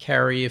firm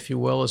carry, if you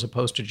will, as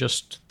opposed to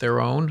just their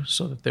own,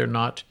 so that they're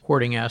not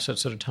hoarding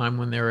assets at a time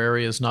when their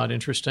area is not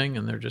interesting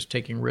and they're just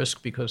taking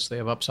risk because they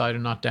have upside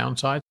and not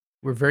downside.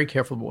 We're very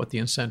careful about what the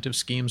incentive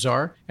schemes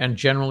are. And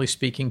generally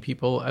speaking,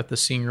 people at the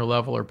senior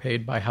level are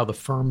paid by how the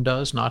firm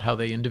does, not how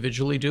they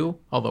individually do,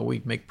 although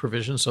we make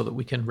provisions so that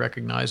we can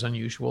recognize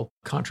unusual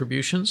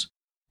contributions.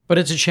 But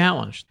it's a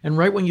challenge. And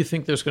right when you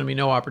think there's going to be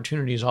no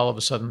opportunities, all of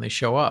a sudden they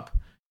show up.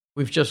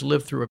 We've just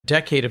lived through a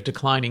decade of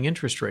declining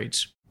interest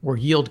rates where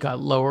yield got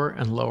lower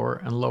and lower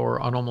and lower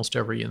on almost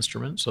every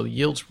instrument. So the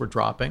yields were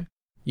dropping.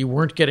 You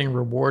weren't getting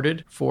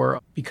rewarded for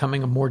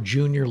becoming a more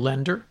junior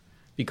lender,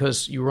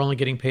 because you were only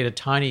getting paid a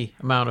tiny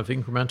amount of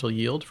incremental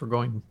yield for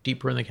going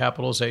deeper in the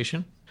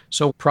capitalization.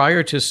 So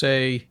prior to,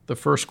 say, the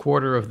first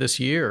quarter of this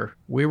year,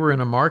 we were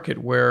in a market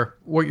where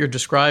what you're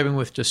describing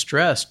with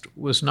distressed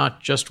was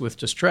not just with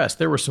distress.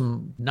 There were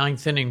some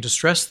ninth inning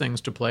distress things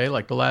to play,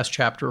 like the last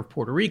chapter of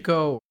Puerto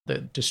Rico, the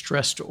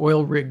distressed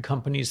oil rig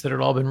companies that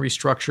had all been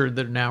restructured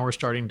that now are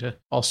starting to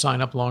all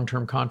sign up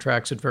long-term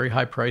contracts at very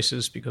high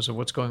prices because of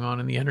what's going on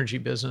in the energy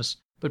business.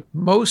 But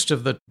most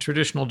of the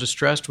traditional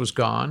distressed was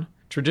gone.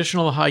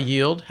 Traditional high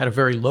yield had a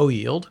very low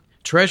yield.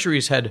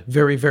 Treasuries had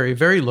very, very,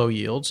 very low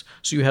yields.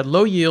 So you had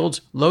low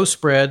yields, low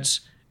spreads,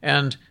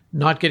 and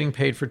not getting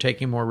paid for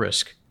taking more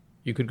risk.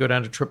 You could go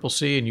down to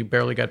CCC and you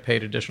barely got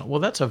paid additional. Well,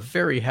 that's a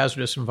very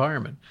hazardous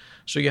environment.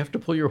 So you have to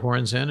pull your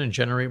horns in and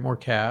generate more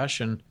cash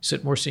and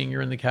sit more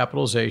senior in the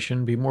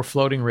capitalization, be more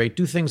floating rate,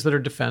 do things that are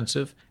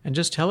defensive, and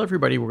just tell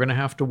everybody we're going to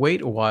have to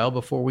wait a while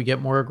before we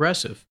get more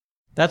aggressive.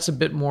 That's a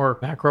bit more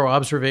macro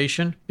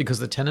observation, because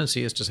the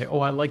tendency is to say,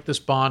 oh, I like this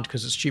bond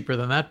because it's cheaper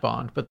than that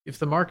bond. But if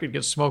the market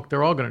gets smoked,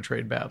 they're all going to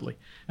trade badly.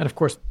 And of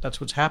course, that's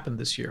what's happened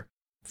this year.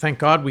 Thank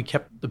God we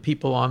kept the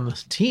people on the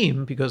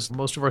team, because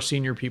most of our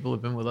senior people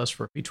have been with us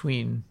for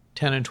between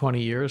 10 and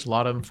 20 years, a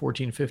lot of them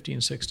 14, 15,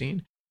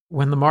 16.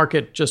 When the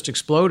market just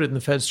exploded and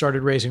the Fed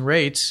started raising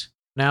rates,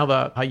 now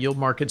the high yield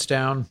market's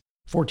down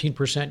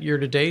 14% year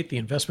to date. The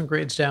investment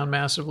grade's down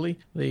massively.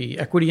 The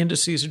equity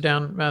indices are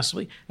down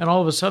massively. And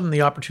all of a sudden,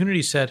 the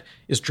opportunity set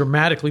is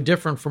dramatically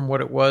different from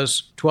what it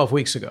was 12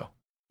 weeks ago.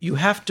 You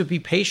have to be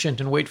patient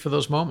and wait for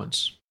those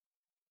moments.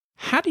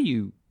 How do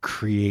you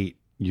create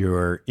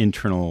your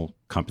internal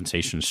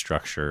compensation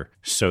structure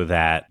so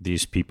that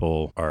these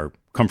people are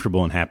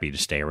comfortable and happy to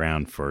stay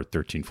around for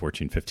 13,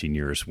 14, 15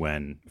 years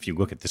when, if you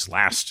look at this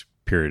last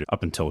period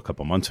up until a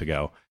couple months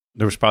ago,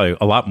 there was probably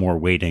a lot more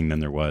waiting than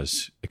there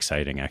was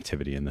exciting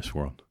activity in this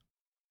world.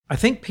 I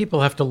think people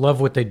have to love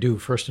what they do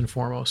first and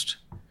foremost,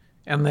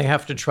 and they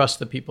have to trust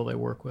the people they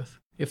work with.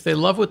 If they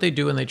love what they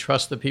do and they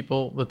trust the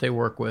people that they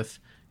work with,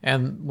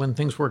 and when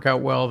things work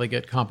out well, they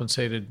get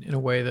compensated in a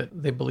way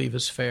that they believe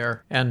is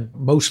fair and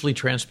mostly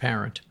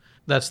transparent,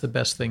 that's the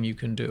best thing you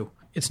can do.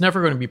 It's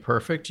never going to be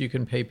perfect. You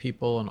can pay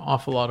people an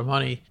awful lot of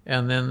money,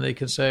 and then they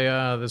can say,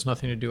 there's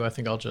nothing to do, I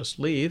think I'll just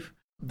leave.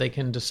 They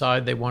can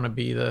decide they want to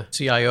be the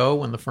CIO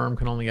when the firm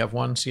can only have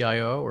one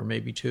CIO or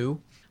maybe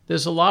two.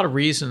 There's a lot of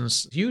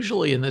reasons.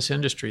 Usually in this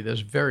industry,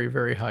 there's very,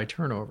 very high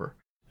turnover.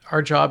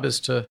 Our job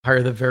is to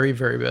hire the very,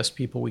 very best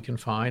people we can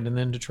find and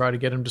then to try to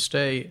get them to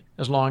stay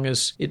as long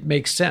as it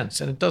makes sense.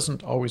 And it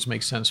doesn't always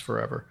make sense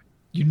forever.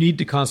 You need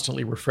to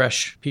constantly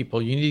refresh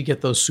people. You need to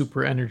get those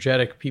super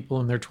energetic people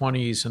in their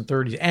 20s and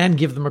 30s and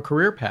give them a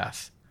career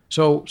path.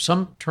 So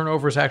some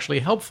turnover is actually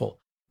helpful.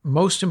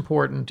 Most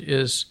important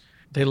is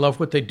they love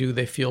what they do.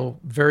 They feel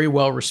very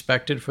well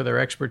respected for their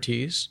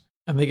expertise,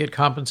 and they get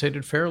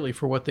compensated fairly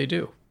for what they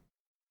do.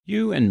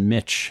 You and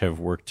Mitch have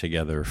worked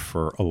together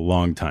for a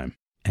long time,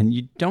 and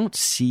you don't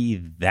see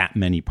that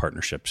many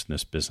partnerships in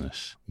this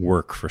business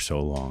work for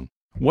so long.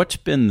 What's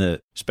been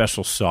the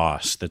special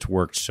sauce that's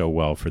worked so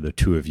well for the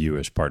two of you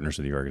as partners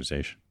of the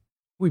organization?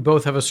 We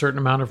both have a certain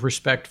amount of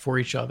respect for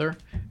each other,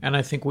 and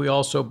I think we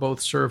also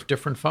both serve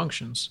different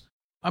functions.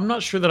 I'm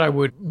not sure that I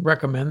would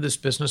recommend this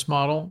business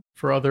model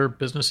for other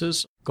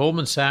businesses.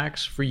 Goldman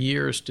Sachs, for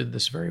years, did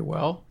this very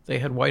well. They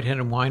had Whitehead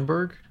and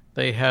Weinberg.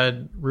 They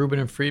had Rubin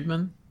and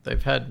Friedman.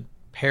 They've had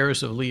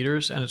pairs of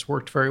leaders, and it's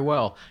worked very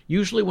well.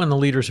 Usually when the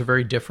leaders are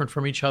very different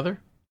from each other,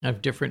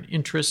 have different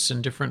interests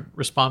and different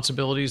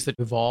responsibilities that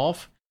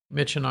evolve.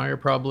 Mitch and I are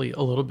probably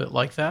a little bit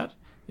like that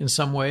in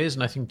some ways,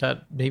 and I think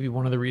that may be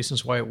one of the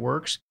reasons why it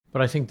works.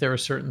 But I think there are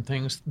certain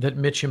things that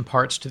Mitch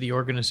imparts to the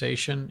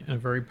organization in a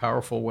very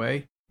powerful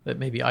way that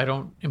maybe I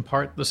don't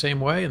impart the same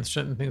way, and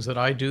certain things that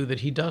I do that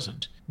he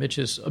doesn't. Mitch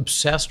is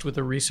obsessed with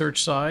the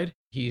research side.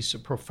 He's a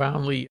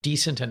profoundly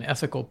decent and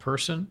ethical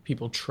person.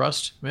 People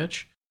trust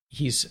Mitch.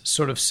 He's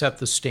sort of set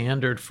the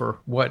standard for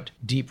what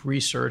deep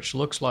research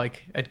looks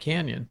like at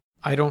Canyon.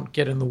 I don't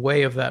get in the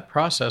way of that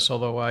process,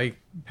 although I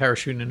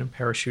parachute in and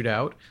parachute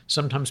out.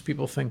 Sometimes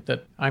people think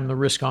that I'm the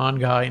risk-on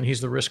guy and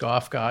he's the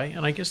risk-off guy,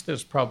 and I guess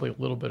there's probably a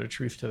little bit of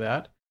truth to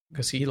that,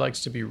 because he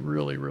likes to be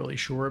really, really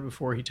sure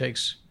before he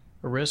takes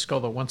a risk,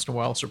 although once in a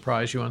while I'll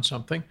surprise you on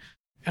something.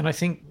 And I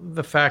think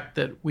the fact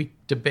that we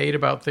debate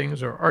about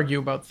things or argue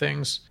about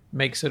things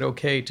makes it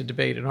okay to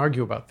debate and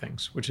argue about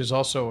things, which is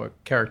also a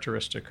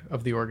characteristic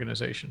of the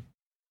organization.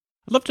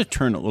 I'd love to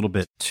turn a little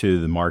bit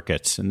to the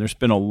markets, and there's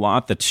been a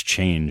lot that's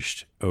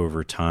changed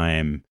over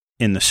time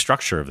in the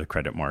structure of the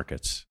credit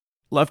markets.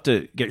 Love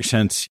to get your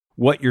sense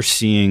what you're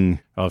seeing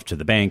relative to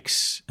the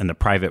banks and the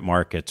private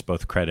markets,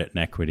 both credit and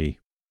equity.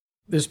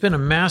 There's been a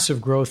massive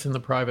growth in the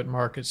private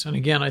markets. And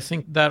again, I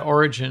think that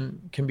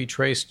origin can be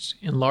traced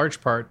in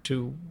large part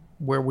to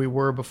where we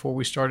were before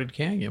we started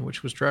Canyon,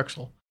 which was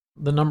Drexel.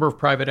 The number of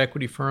private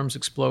equity firms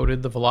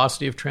exploded. The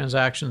velocity of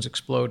transactions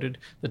exploded.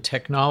 The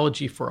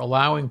technology for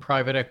allowing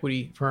private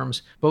equity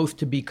firms both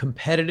to be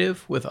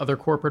competitive with other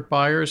corporate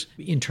buyers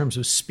in terms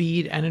of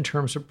speed and in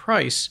terms of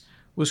price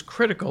was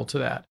critical to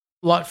that.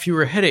 A lot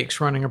fewer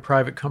headaches running a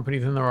private company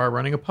than there are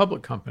running a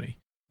public company.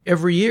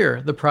 Every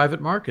year, the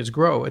private markets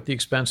grow at the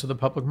expense of the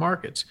public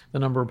markets. The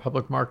number of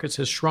public markets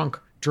has shrunk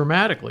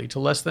dramatically to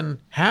less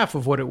than half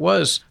of what it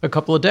was a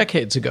couple of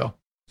decades ago.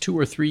 2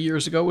 or 3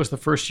 years ago was the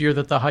first year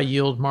that the high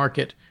yield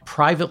market,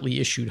 privately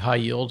issued high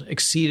yield,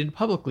 exceeded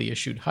publicly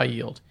issued high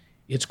yield.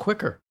 It's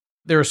quicker.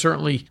 There are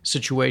certainly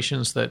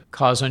situations that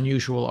cause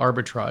unusual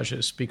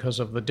arbitrages because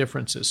of the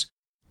differences.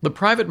 The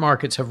private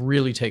markets have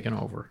really taken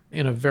over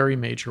in a very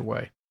major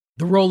way.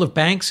 The role of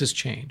banks has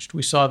changed.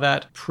 We saw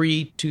that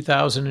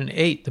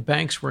pre-2008. The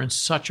banks were in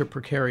such a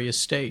precarious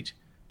state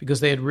because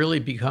they had really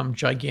become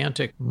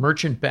gigantic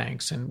merchant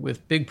banks and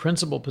with big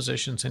principal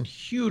positions and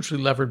hugely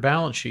levered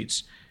balance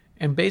sheets.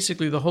 And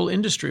basically the whole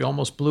industry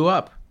almost blew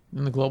up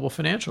in the global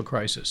financial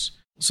crisis.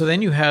 So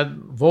then you had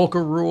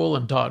Volcker Rule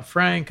and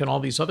Dodd-Frank and all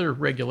these other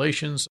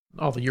regulations,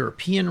 all the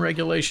European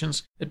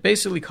regulations that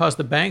basically caused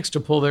the banks to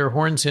pull their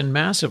horns in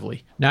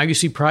massively. Now you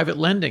see private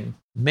lending,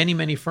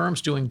 many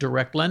firms doing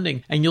direct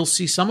lending, and you'll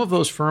see some of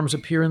those firms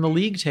appear in the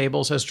league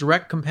tables as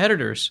direct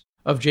competitors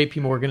of JP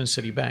Morgan and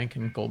Citibank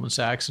and Goldman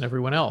Sachs and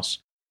everyone else.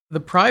 The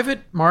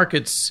private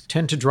markets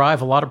tend to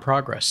drive a lot of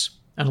progress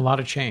and a lot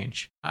of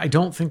change. I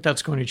don't think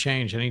that's going to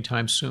change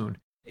anytime soon.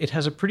 It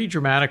has a pretty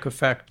dramatic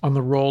effect on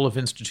the role of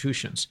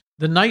institutions.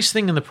 The nice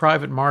thing in the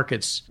private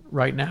markets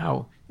right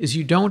now is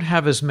you don't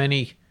have as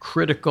many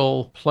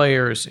critical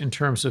players in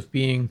terms of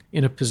being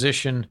in a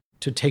position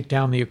to take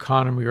down the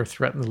economy or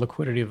threaten the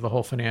liquidity of the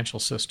whole financial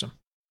system.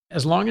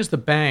 As long as the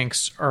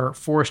banks are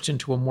forced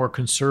into a more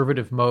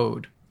conservative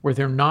mode where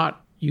they're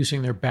not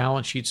using their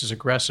balance sheets as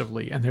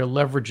aggressively and their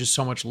leverage is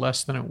so much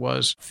less than it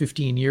was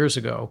 15 years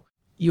ago,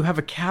 you have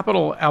a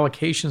capital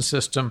allocation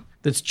system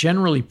that's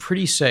generally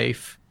pretty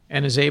safe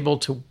and is able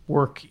to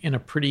work in a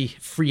pretty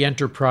free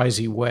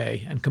enterprisey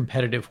way and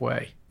competitive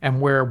way,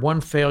 and where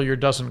one failure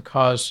doesn't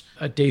cause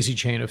a daisy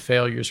chain of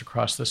failures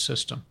across the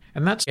system.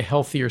 And that's a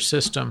healthier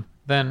system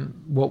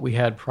than what we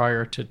had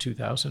prior to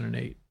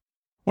 2008.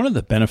 One of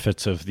the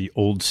benefits of the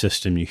old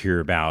system you hear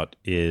about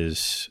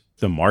is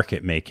the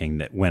market making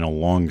that went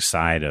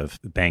alongside of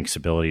the bank's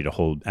ability to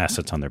hold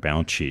assets on their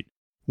balance sheet.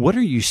 What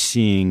are you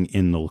seeing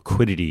in the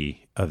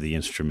liquidity of the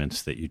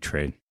instruments that you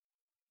trade?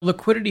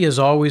 Liquidity has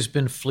always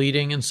been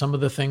fleeting in some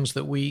of the things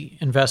that we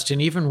invest in.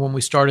 Even when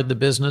we started the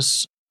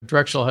business,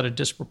 Drexel had a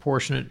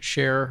disproportionate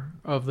share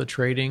of the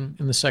trading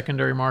in the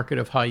secondary market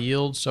of high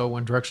yield. So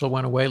when Drexel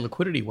went away,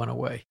 liquidity went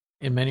away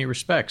in many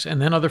respects. And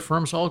then other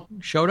firms all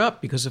showed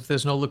up, because if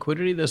there's no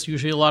liquidity, there's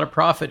usually a lot of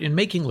profit in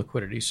making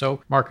liquidity.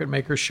 So market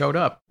makers showed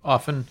up,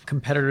 often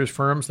competitors'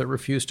 firms that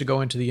refused to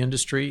go into the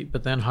industry,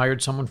 but then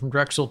hired someone from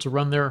Drexel to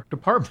run their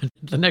department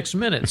the next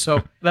minute.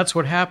 So that's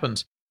what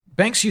happens.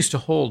 Banks used to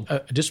hold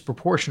a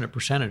disproportionate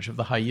percentage of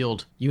the high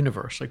yield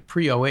universe, like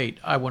pre-08,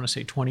 I want to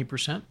say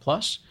 20%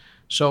 plus.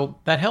 So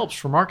that helps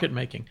for market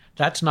making.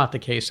 That's not the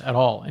case at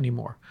all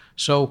anymore.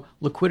 So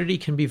liquidity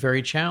can be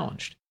very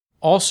challenged.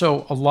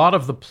 Also, a lot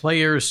of the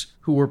players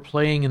who were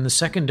playing in the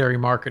secondary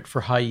market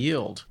for high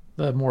yield,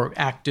 the more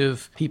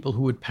active people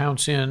who would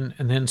pounce in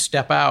and then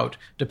step out,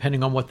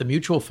 depending on what the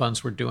mutual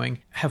funds were doing,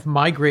 have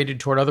migrated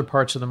toward other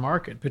parts of the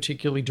market,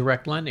 particularly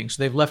direct lending.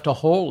 So they've left a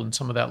hole in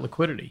some of that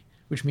liquidity,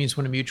 which means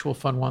when a mutual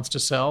fund wants to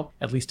sell,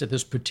 at least at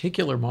this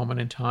particular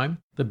moment in time,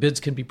 the bids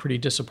can be pretty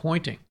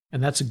disappointing.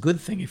 And that's a good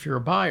thing if you're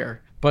a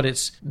buyer, but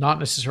it's not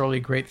necessarily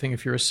a great thing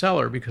if you're a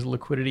seller, because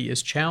liquidity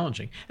is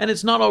challenging. And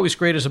it's not always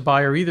great as a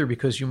buyer either,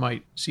 because you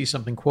might see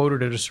something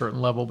quoted at a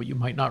certain level, but you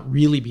might not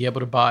really be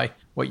able to buy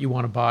what you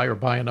want to buy or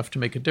buy enough to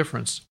make a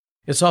difference.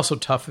 It's also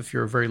tough if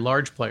you're a very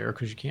large player,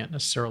 because you can't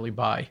necessarily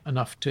buy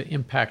enough to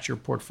impact your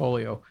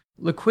portfolio.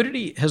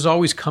 Liquidity has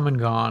always come and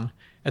gone.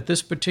 At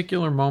this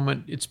particular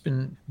moment, it's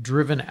been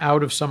driven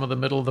out of some of the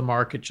middle of the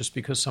market just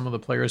because some of the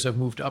players have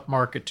moved up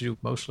market to do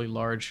mostly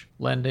large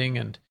lending,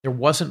 and there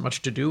wasn't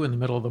much to do in the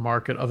middle of the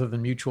market other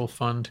than mutual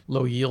fund,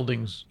 low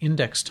yielding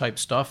index type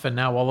stuff. And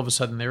now all of a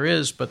sudden there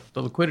is, but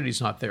the liquidity's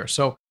not there.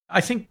 So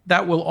I think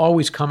that will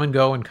always come and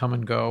go and come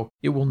and go.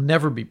 It will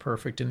never be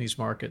perfect in these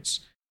markets.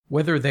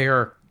 Whether they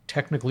are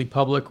technically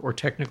public or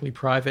technically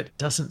private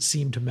doesn't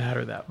seem to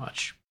matter that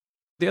much.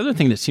 The other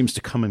thing that seems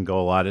to come and go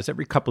a lot is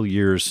every couple of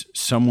years,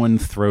 someone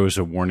throws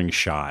a warning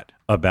shot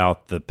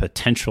about the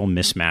potential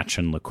mismatch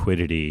in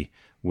liquidity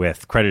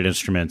with credit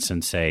instruments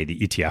in, say, the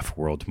ETF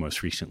world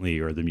most recently,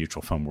 or the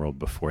mutual fund world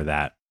before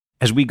that.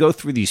 As we go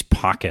through these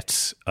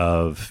pockets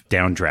of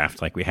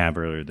downdraft like we have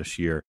earlier this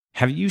year,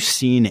 have you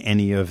seen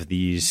any of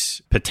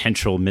these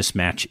potential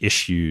mismatch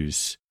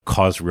issues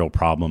cause real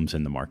problems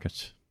in the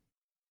markets?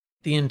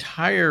 The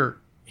entire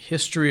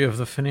history of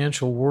the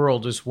financial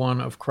world is one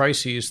of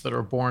crises that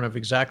are born of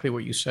exactly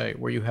what you say,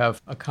 where you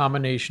have a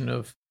combination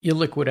of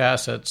illiquid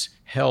assets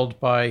held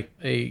by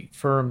a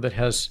firm that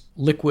has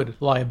liquid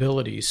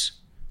liabilities,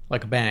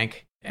 like a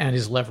bank, and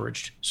is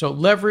leveraged. So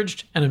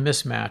leveraged and a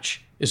mismatch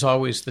is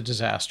always the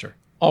disaster.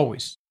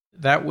 Always.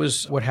 That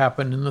was what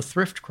happened in the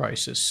thrift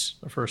crisis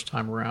the first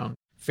time around.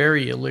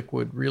 Very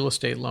illiquid real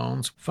estate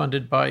loans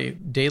funded by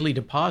daily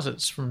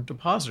deposits from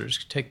depositors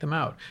could take them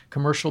out.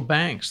 Commercial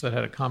banks that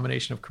had a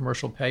combination of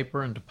commercial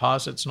paper and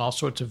deposits and all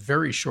sorts of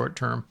very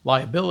short-term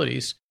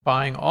liabilities,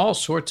 buying all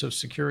sorts of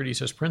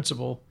securities as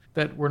principal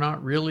that were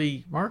not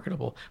really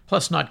marketable,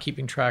 plus not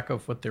keeping track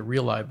of what their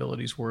real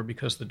liabilities were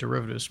because the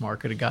derivatives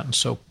market had gotten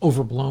so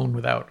overblown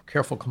without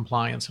careful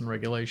compliance and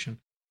regulation.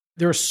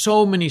 There are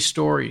so many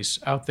stories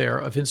out there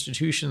of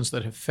institutions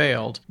that have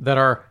failed that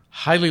are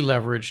highly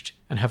leveraged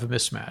and have a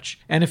mismatch.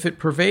 And if it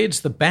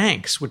pervades the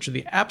banks, which are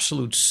the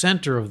absolute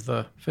center of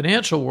the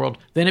financial world,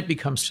 then it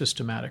becomes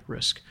systematic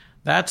risk.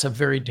 That's a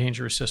very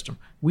dangerous system.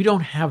 We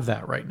don't have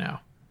that right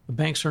now. The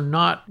banks are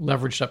not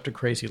leveraged up to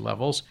crazy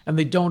levels, and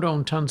they don't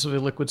own tons of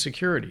illiquid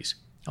securities.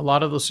 A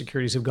lot of those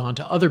securities have gone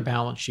to other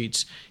balance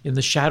sheets in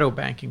the shadow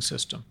banking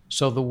system.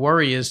 So the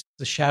worry is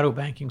the shadow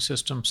banking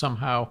system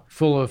somehow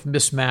full of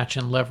mismatch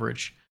and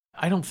leverage.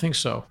 I don't think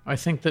so. I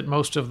think that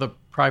most of the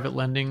private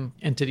lending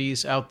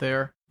entities out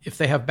there, if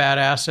they have bad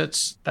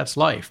assets, that's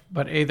life.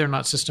 But A, they're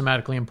not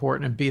systematically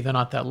important, and B, they're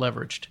not that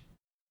leveraged.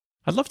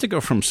 I'd love to go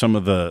from some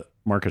of the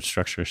market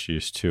structure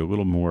issues to a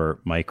little more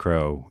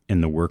micro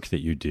in the work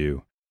that you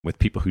do with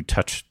people who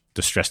touch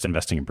distressed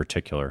investing in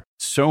particular.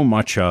 So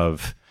much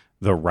of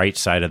the right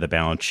side of the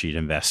balance sheet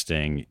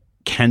investing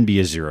can be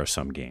a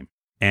zero-sum game.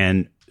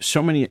 And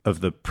so many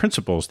of the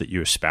principles that you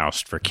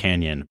espoused for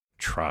Canyon,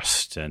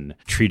 trust and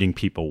treating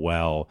people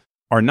well,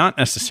 are not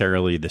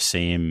necessarily the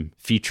same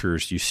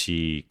features you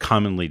see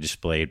commonly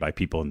displayed by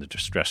people in the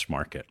distressed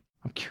market.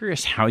 I'm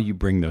curious how you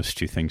bring those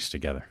two things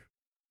together.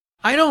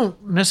 I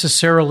don't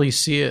necessarily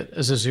see it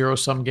as a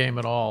zero-sum game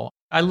at all.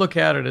 I look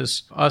at it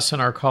as us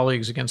and our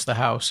colleagues against the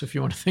house, if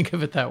you want to think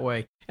of it that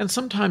way. And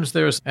sometimes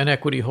there's an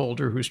equity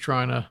holder who's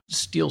trying to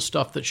steal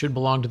stuff that should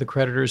belong to the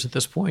creditors at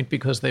this point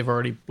because they've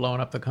already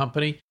blown up the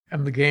company.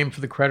 And the game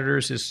for the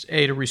creditors is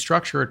A, to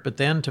restructure it, but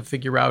then to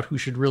figure out who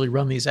should really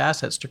run these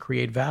assets to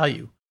create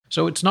value.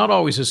 So it's not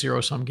always a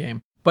zero-sum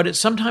game, but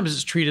sometimes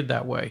it's treated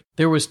that way.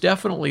 There was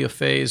definitely a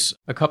phase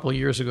a couple of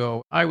years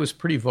ago, I was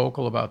pretty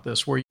vocal about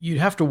this, where you'd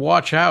have to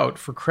watch out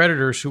for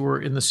creditors who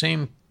were in the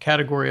same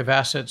category of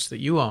assets that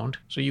you owned.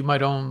 So you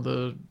might own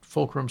the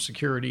fulcrum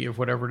security of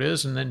whatever it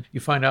is, and then you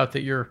find out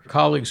that your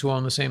colleagues who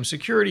own the same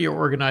security are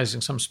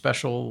organizing some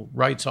special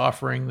rights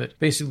offering that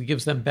basically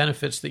gives them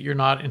benefits that you're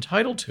not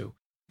entitled to.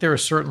 There are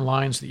certain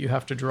lines that you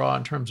have to draw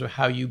in terms of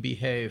how you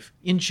behave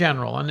in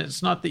general. And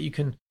it's not that you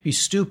can be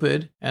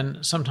stupid,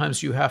 and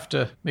sometimes you have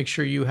to make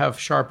sure you have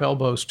sharp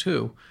elbows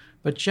too.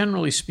 But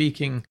generally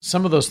speaking,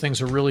 some of those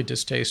things are really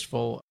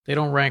distasteful. They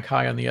don't rank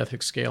high on the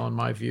ethics scale, in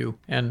my view.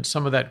 And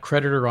some of that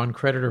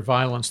creditor-on-creditor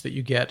violence that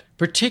you get,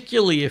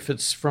 particularly if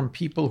it's from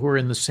people who are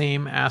in the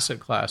same asset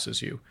class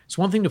as you. It's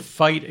one thing to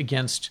fight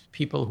against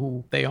people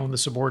who they own the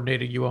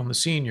subordinated, you own the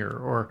senior,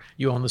 or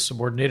you own the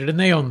subordinated and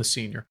they own the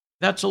senior.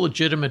 That's a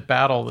legitimate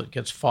battle that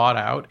gets fought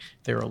out.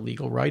 There are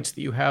legal rights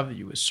that you have that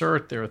you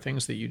assert. There are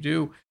things that you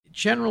do.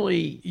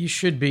 Generally, you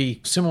should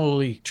be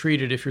similarly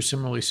treated if you're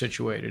similarly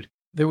situated.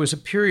 There was a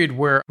period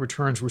where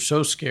returns were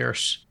so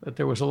scarce that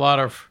there was a lot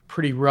of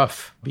pretty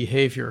rough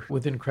behavior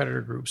within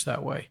creditor groups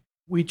that way.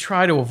 We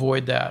try to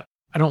avoid that.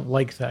 I don't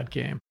like that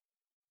game.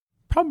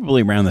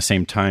 Probably around the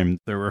same time,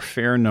 there were a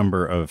fair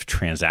number of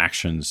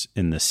transactions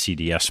in the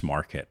CDS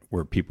market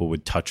where people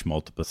would touch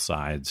multiple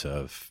sides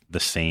of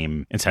the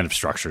same incentive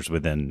structures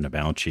within a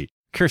balance sheet.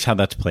 Curious how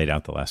that's played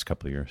out the last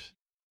couple of years.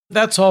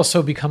 That's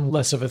also become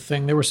less of a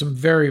thing. There were some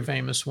very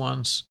famous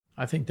ones.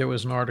 I think there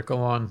was an article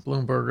on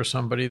Bloomberg or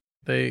somebody.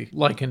 They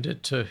likened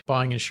it to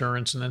buying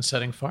insurance and then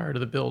setting fire to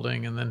the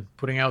building and then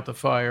putting out the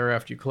fire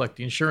after you collect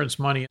the insurance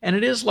money. And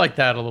it is like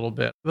that a little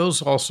bit.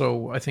 Those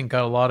also, I think,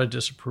 got a lot of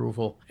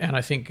disapproval. And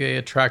I think they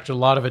attracted a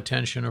lot of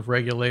attention of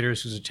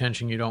regulators whose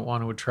attention you don't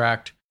want to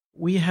attract.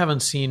 We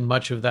haven't seen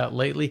much of that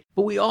lately,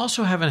 but we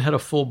also haven't had a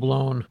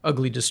full-blown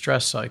ugly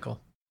distress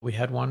cycle. We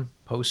had one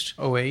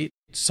post-08.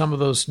 Some of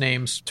those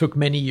names took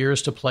many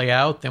years to play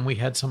out. Then we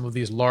had some of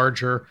these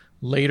larger,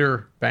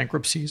 later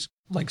bankruptcies,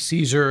 like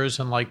Caesars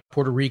and like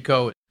Puerto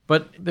Rico.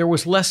 But there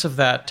was less of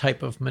that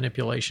type of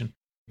manipulation.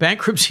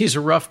 Bankruptcy is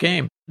a rough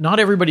game. Not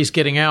everybody's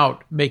getting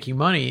out making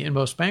money in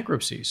most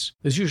bankruptcies.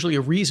 There's usually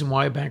a reason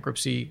why a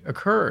bankruptcy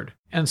occurred.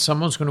 And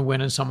someone's going to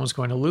win and someone's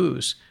going to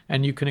lose.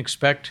 And you can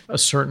expect a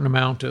certain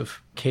amount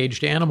of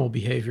caged animal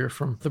behavior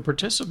from the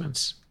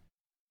participants.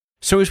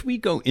 So as we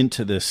go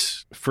into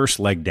this first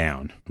leg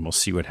down, and we'll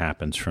see what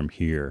happens from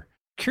here,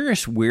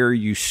 curious where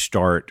you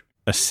start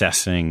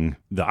assessing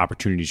the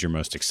opportunities you're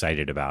most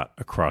excited about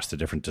across the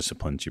different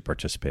disciplines you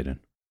participate in.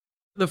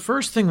 The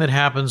first thing that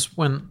happens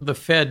when the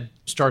Fed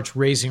starts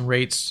raising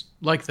rates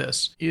like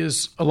this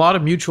is a lot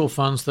of mutual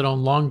funds that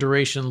own long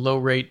duration, low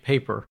rate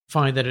paper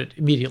find that it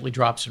immediately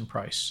drops in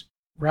price.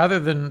 Rather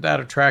than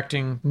that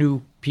attracting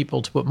new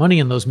people to put money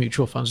in those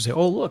mutual funds and say,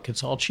 oh, look,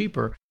 it's all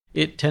cheaper,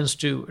 it tends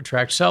to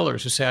attract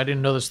sellers who say, I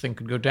didn't know this thing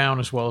could go down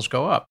as well as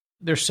go up.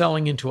 They're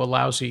selling into a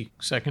lousy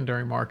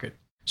secondary market.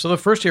 So the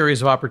first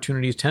areas of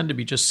opportunities tend to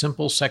be just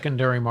simple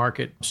secondary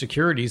market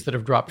securities that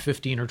have dropped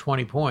 15 or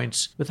 20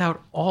 points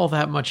without all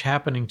that much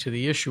happening to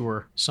the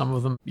issuer. Some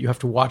of them, you have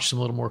to watch them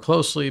a little more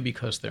closely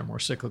because they're more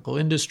cyclical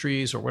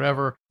industries or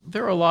whatever.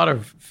 There are a lot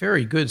of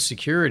very good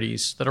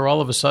securities that are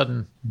all of a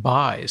sudden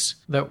buys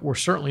that were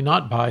certainly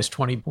not buys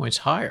 20 points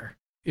higher.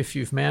 If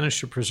you've managed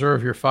to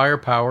preserve your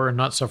firepower and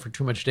not suffer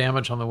too much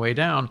damage on the way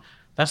down,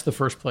 that's the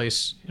first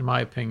place, in my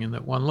opinion,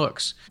 that one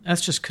looks. That's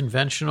just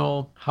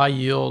conventional,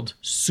 high-yield,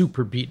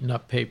 super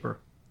beaten-up paper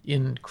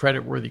in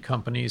credit-worthy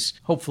companies,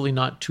 hopefully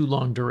not too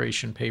long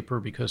duration paper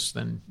because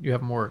then you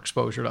have more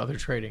exposure to other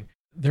trading.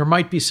 There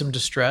might be some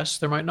distress.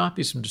 There might not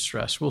be some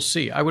distress. We'll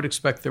see. I would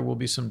expect there will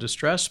be some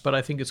distress, but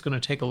I think it's going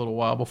to take a little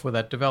while before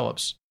that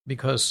develops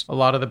because a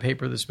lot of the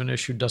paper that's been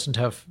issued doesn't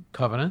have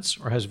covenants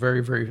or has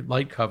very, very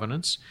light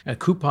covenants, and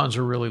coupons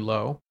are really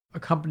low. A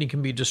company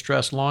can be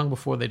distressed long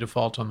before they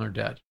default on their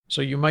debt.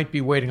 So you might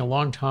be waiting a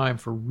long time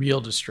for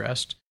real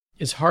distress.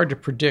 It's hard to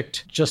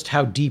predict just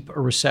how deep a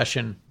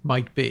recession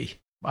might be.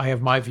 I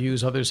have my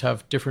views. Others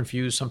have different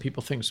views. Some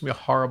people think it's going to be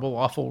a horrible,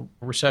 awful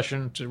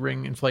recession to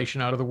wring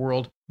inflation out of the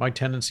world. My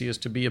tendency is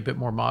to be a bit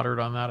more moderate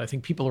on that. I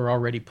think people are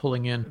already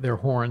pulling in their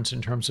horns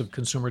in terms of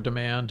consumer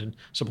demand, and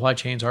supply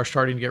chains are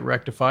starting to get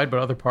rectified, but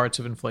other parts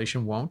of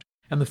inflation won't.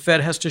 And the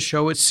Fed has to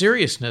show its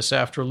seriousness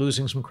after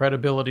losing some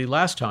credibility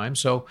last time,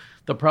 so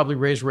they'll probably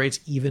raise rates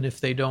even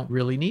if they don't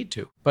really need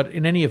to. But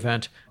in any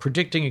event,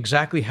 predicting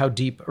exactly how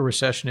deep a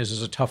recession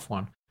is a tough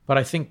one. But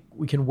I think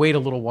we can wait a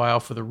little while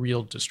for the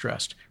real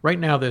distress. Right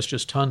now, there's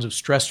just tons of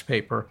stressed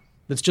paper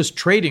that's just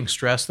trading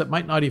stress that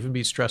might not even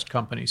be stressed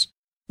companies.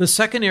 The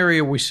second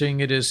area we're seeing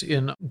it is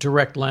in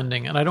direct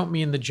lending. And I don't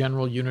mean the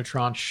general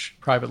unitranche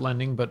private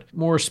lending, but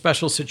more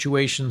special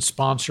situations,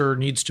 sponsor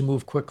needs to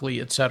move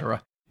quickly,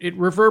 etc. It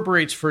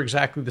reverberates for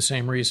exactly the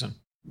same reason.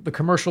 The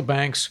commercial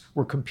banks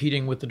were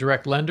competing with the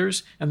direct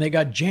lenders, and they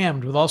got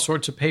jammed with all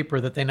sorts of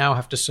paper that they now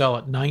have to sell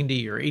at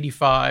 90 or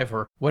 85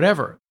 or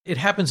whatever. It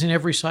happens in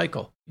every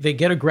cycle. They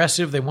get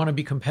aggressive. They want to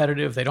be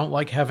competitive. They don't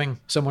like having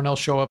someone else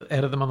show up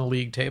ahead of them on the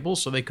league table,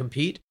 so they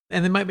compete.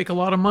 And they might make a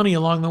lot of money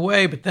along the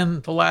way, but then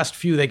the last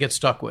few they get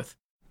stuck with.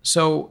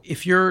 So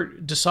if you're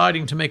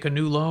deciding to make a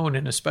new loan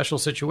in a special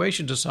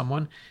situation to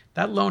someone,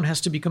 that loan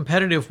has to be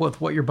competitive with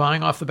what you're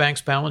buying off the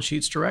bank's balance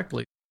sheets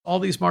directly. All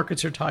these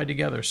markets are tied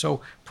together, so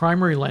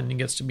primary lending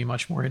gets to be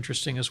much more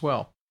interesting as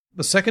well.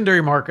 The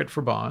secondary market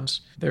for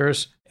bonds,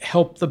 there's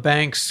help the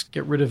banks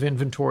get rid of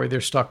inventory they're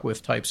stuck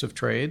with types of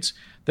trades.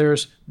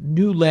 There's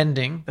new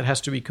lending that has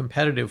to be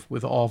competitive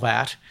with all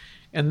that.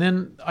 And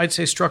then I'd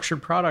say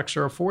structured products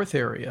are a fourth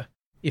area.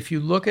 If you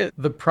look at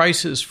the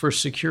prices for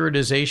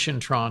securitization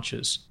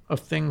tranches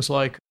of things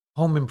like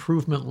home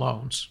improvement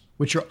loans,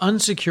 which are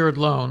unsecured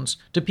loans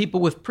to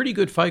people with pretty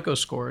good FICO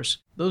scores,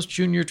 those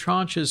junior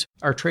tranches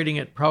are trading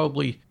at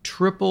probably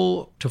 3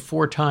 to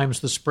 4 times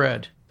the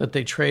spread that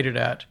they traded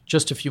at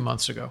just a few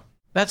months ago.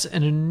 That's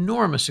an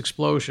enormous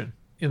explosion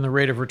in the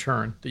rate of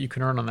return that you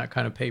can earn on that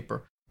kind of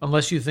paper,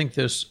 unless you think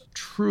there's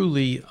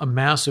truly a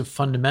massive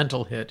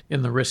fundamental hit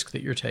in the risk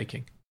that you're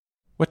taking.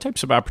 What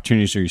types of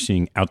opportunities are you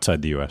seeing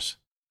outside the U.S.?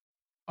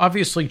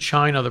 Obviously,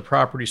 China, the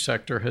property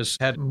sector, has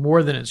had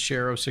more than its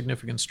share of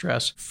significant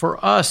stress.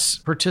 For us,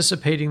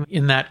 participating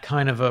in that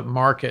kind of a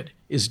market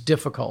is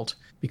difficult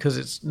because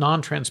it's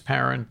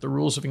non-transparent, the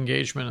rules of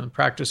engagement and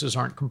practices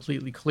aren't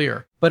completely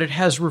clear. But it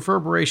has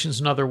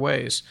reverberations in other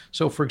ways.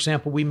 So, for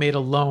example, we made a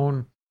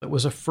loan that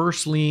was a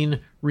first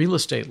lien real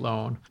estate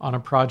loan on a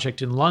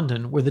project in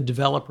London where the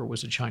developer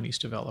was a Chinese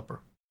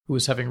developer who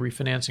was having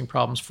refinancing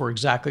problems for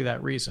exactly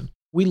that reason.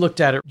 We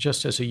looked at it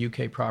just as a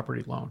UK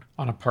property loan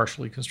on a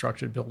partially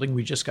constructed building.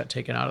 We just got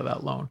taken out of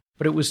that loan.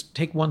 But it was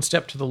take one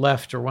step to the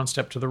left or one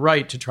step to the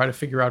right to try to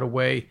figure out a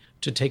way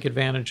to take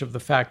advantage of the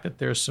fact that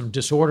there's some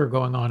disorder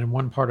going on in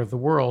one part of the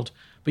world,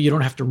 but you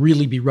don't have to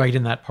really be right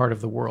in that part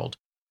of the world.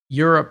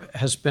 Europe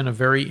has been a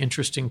very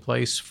interesting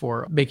place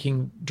for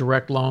making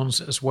direct loans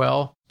as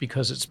well,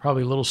 because it's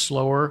probably a little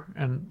slower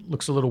and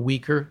looks a little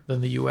weaker than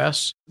the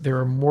US. There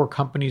are more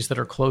companies that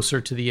are closer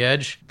to the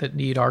edge that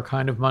need our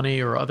kind of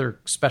money or other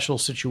special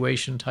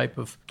situation type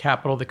of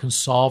capital that can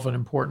solve an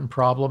important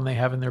problem they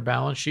have in their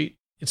balance sheet.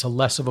 It's a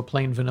less of a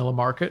plain vanilla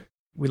market.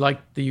 We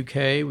like the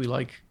UK, we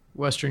like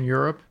Western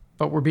Europe,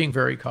 but we're being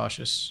very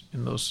cautious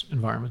in those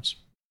environments.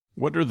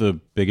 What are the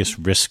biggest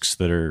risks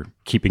that are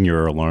keeping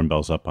your alarm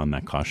bells up on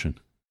that caution?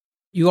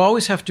 You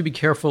always have to be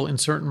careful in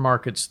certain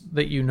markets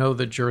that you know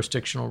the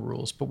jurisdictional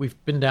rules, but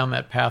we've been down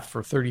that path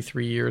for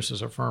 33 years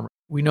as a firm.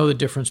 We know the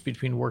difference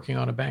between working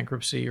on a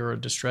bankruptcy or a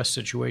distressed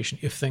situation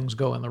if things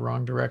go in the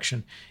wrong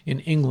direction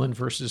in England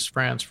versus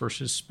France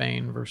versus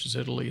Spain versus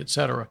Italy,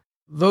 etc.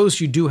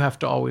 Those you do have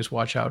to always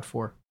watch out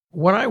for.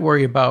 What I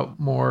worry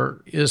about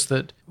more is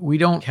that we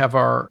don't have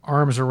our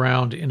arms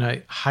around in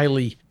a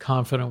highly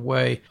confident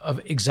way of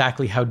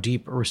exactly how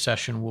deep a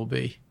recession will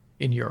be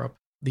in Europe.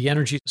 The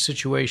energy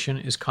situation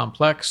is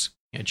complex,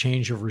 a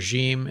change of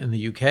regime in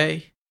the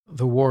UK,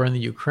 the war in the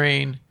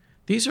Ukraine.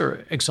 These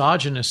are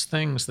exogenous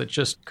things that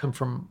just come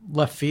from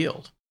left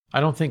field. I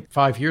don't think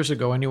 5 years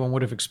ago anyone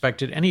would have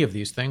expected any of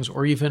these things,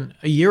 or even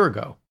a year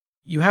ago.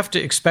 You have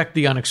to expect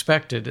the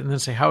unexpected and then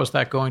say, how is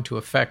that going to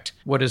affect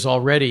what is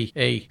already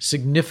a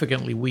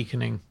significantly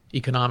weakening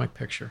economic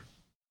picture?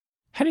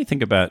 How do you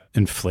think about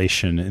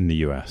inflation in the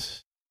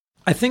U.S.?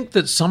 I think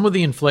that some of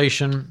the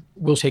inflation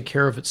will take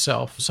care of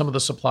itself, some of the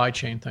supply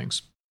chain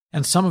things.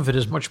 And some of it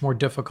is much more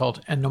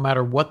difficult. And no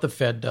matter what the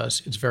Fed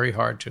does, it's very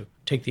hard to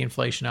take the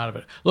inflation out of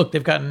it. Look,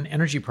 they've gotten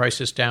energy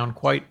prices down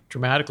quite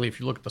dramatically. If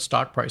you look at the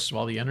stock prices of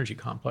all the energy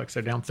complex,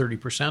 they're down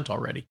 30%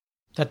 already.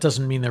 That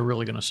doesn't mean they're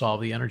really going to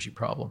solve the energy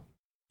problem.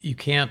 You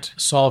can't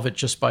solve it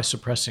just by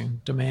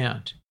suppressing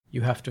demand.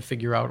 You have to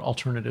figure out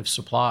alternative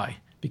supply,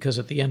 because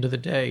at the end of the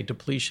day,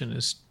 depletion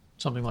is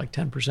something like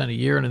 10% a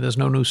year, and there's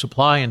no new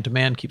supply, and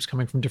demand keeps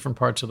coming from different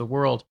parts of the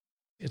world.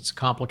 It's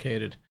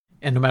complicated.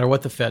 And no matter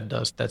what the Fed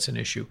does, that's an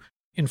issue.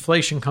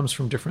 Inflation comes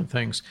from different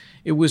things.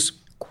 It was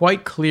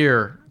quite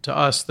clear to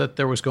us that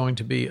there was going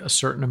to be a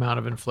certain amount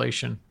of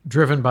inflation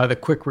driven by the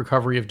quick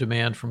recovery of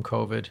demand from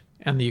COVID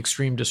and the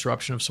extreme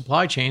disruption of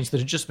supply chains that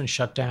had just been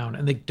shut down,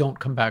 and they don't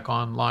come back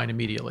online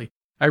immediately.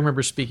 I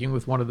remember speaking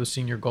with one of the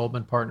senior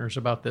Goldman partners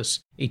about this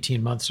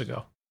 18 months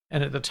ago.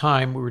 And at the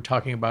time, we were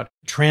talking about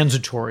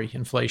transitory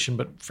inflation,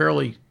 but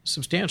fairly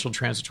substantial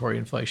transitory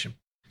inflation.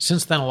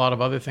 Since then, a lot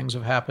of other things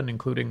have happened,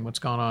 including what's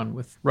gone on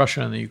with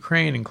Russia and the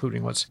Ukraine,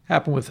 including what's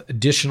happened with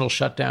additional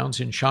shutdowns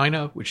in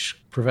China,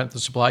 which prevent the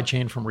supply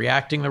chain from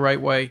reacting the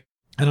right way.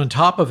 And on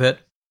top of it,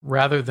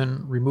 rather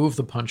than remove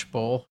the punch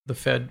bowl, the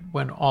Fed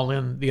went all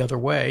in the other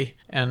way,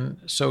 and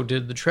so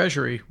did the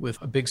Treasury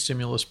with a big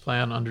stimulus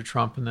plan under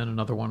Trump and then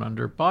another one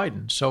under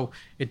Biden. So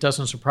it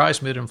doesn't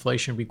surprise me that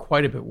inflation would be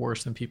quite a bit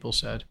worse than people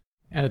said.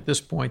 And at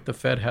this point, the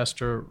Fed has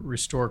to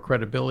restore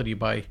credibility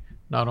by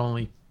not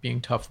only being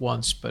tough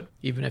once, but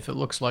even if it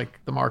looks like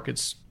the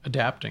market's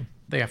adapting,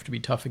 they have to be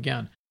tough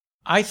again.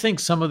 I think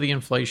some of the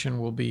inflation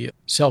will be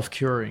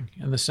self-curing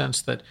in the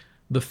sense that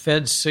the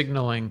Fed's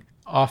signaling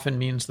often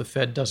means the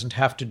Fed doesn't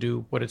have to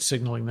do what it's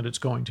signaling that it's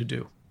going to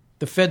do.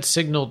 The Fed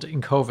signaled in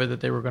COVID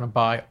that they were going to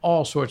buy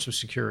all sorts of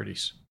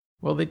securities.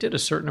 Well, they did a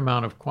certain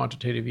amount of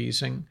quantitative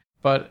easing,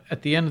 but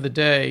at the end of the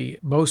day,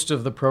 most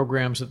of the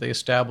programs that they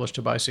established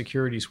to buy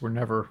securities were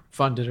never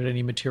funded at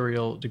any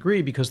material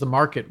degree because the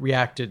market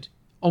reacted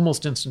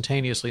almost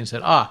instantaneously and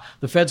said,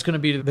 the Fed's going to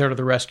be there to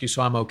the rescue,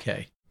 so I'm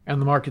okay. And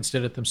the markets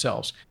did it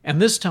themselves.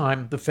 And this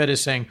time, the Fed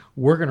is saying,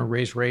 we're going to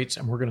raise rates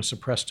and we're going to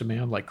suppress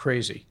demand like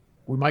crazy.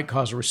 We might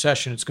cause a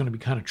recession. It's going to be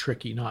kind of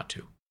tricky not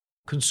to.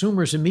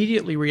 Consumers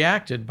immediately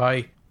reacted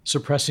by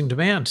suppressing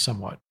demand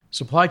somewhat.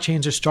 Supply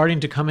chains are starting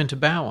to come into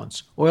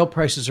balance. Oil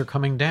prices are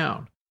coming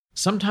down.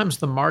 Sometimes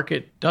the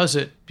market does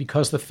it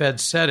because the Fed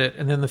said it,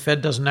 and then the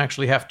Fed doesn't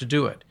actually have to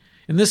do it.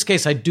 In this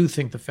case, I do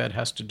think the Fed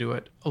has to do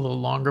it a little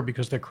longer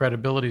because their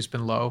credibility has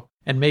been low,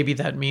 and maybe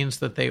that means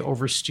that they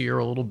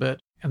oversteer a little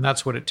bit, and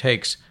that's what it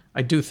takes.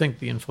 I do think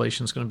the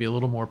inflation is going to be a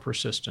little more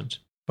persistent,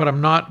 but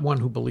I'm not one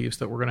who believes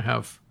that we're going to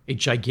have a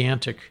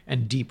gigantic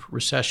and deep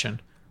recession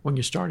when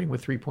you're starting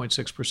with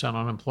 3.6%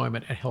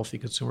 unemployment and healthy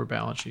consumer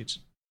balance sheets.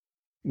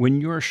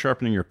 When you're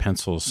sharpening your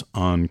pencils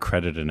on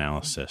credit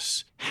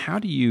analysis, how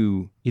do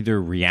you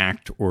either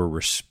react or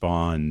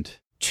respond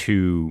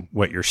to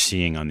what you're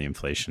seeing on the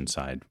inflation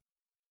side?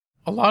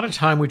 A lot of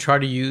time we try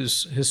to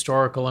use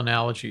historical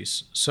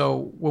analogies.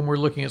 So when we're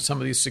looking at some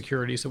of these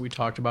securities that we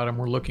talked about and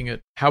we're looking at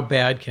how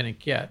bad can it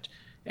get,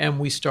 and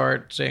we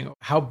start saying,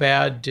 how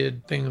bad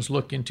did things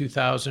look in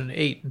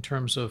 2008 in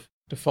terms of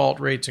default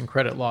rates and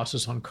credit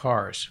losses on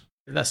cars?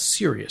 That's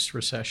serious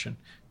recession.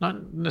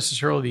 Not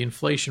necessarily the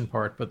inflation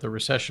part, but the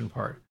recession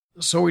part.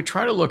 So we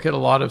try to look at a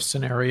lot of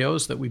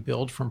scenarios that we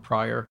build from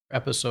prior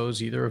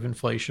episodes, either of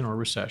inflation or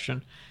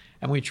recession,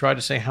 and we try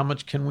to say, how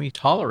much can we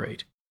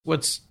tolerate?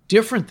 What's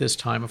different this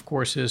time, of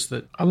course, is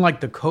that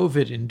unlike the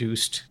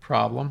COVID-induced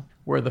problem,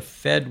 where the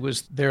Fed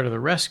was there to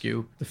the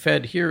rescue, the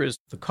Fed here is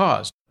the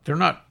cause. They're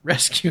not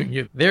rescuing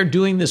you. They're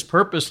doing this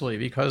purposely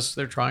because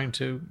they're trying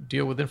to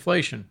deal with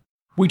inflation.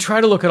 We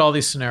try to look at all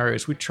these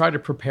scenarios. We try to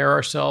prepare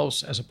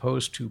ourselves as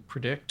opposed to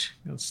predict.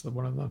 That's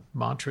one of the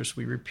mantras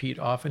we repeat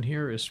often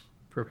here is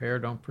prepare,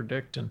 don't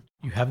predict. And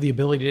you have the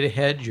ability to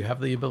hedge. You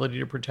have the ability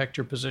to protect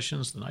your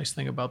positions. The nice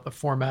thing about the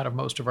format of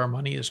most of our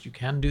money is you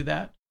can do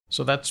that.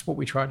 So that's what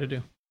we try to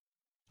do.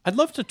 I'd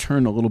love to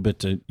turn a little bit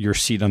to your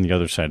seat on the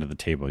other side of the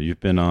table. You've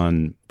been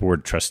on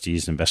board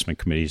trustees, investment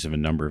committees of a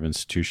number of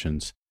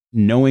institutions.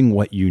 Knowing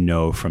what you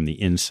know from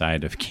the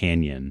inside of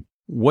Canyon,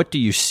 what do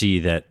you see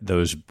that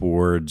those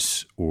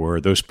boards or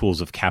those pools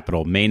of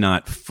capital may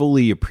not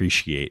fully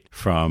appreciate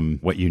from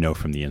what you know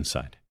from the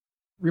inside?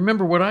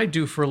 Remember, what I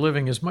do for a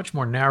living is much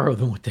more narrow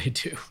than what they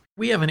do.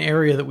 We have an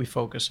area that we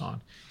focus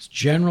on. It's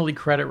generally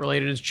credit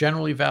related, it's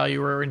generally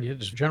value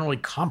oriented, it's generally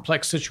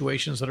complex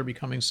situations that are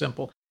becoming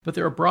simple. But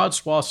there are broad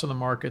swaths of the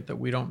market that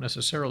we don't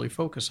necessarily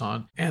focus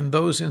on, and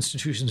those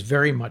institutions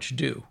very much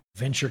do.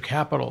 Venture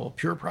capital,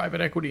 pure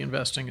private equity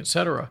investing,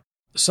 etc.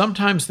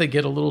 Sometimes they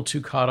get a little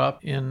too caught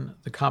up in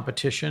the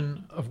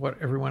competition of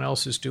what everyone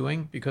else is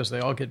doing because they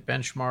all get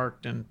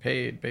benchmarked and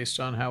paid based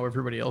on how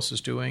everybody else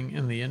is doing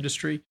in the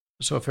industry.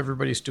 So if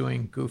everybody's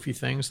doing goofy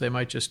things, they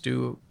might just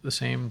do the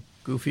same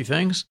goofy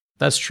things.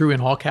 That's true in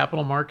all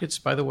capital markets,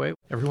 by the way.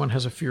 Everyone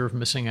has a fear of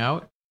missing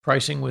out.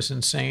 Pricing was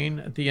insane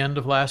at the end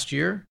of last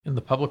year in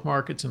the public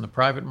markets, in the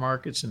private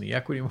markets, in the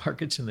equity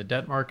markets, in the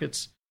debt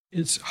markets.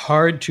 It's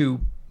hard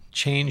to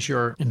change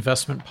your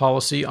investment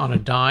policy on a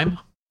dime.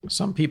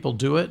 Some people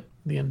do it.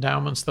 The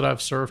endowments that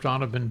I've served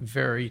on have been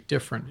very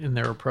different in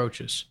their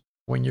approaches.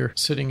 When you're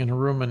sitting in a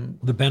room and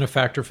the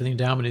benefactor for the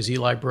endowment is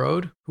Eli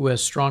Broad, who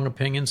has strong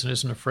opinions and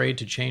isn't afraid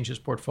to change his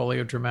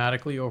portfolio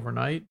dramatically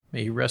overnight.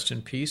 May he rest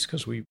in peace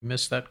because we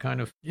miss that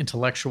kind of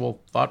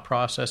intellectual thought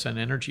process and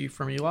energy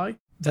from Eli.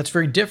 That's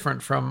very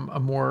different from a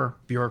more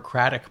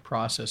bureaucratic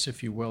process,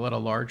 if you will, at a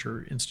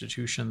larger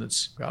institution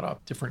that's got a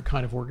different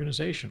kind of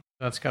organization.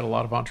 That's got a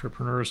lot of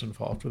entrepreneurs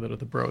involved with it at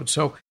the Broad.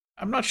 So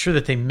I'm not sure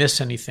that they miss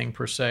anything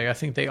per se. I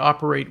think they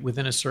operate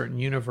within a certain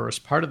universe.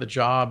 Part of the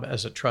job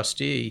as a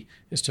trustee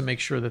is to make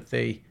sure that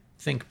they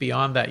think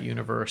beyond that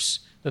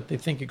universe, that they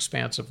think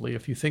expansively.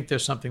 If you think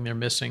there's something they're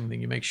missing,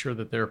 then you make sure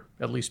that they're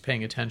at least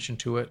paying attention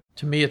to it.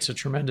 To me, it's a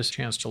tremendous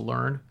chance to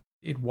learn.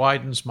 It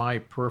widens my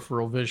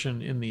peripheral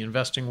vision in the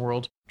investing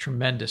world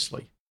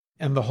tremendously.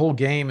 And the whole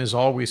game is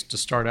always to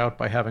start out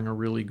by having a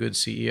really good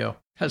CEO.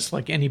 That's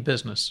like any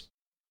business.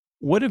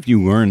 What have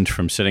you learned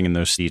from sitting in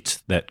those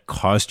seats that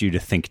caused you to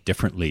think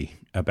differently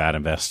about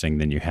investing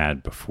than you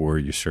had before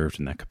you served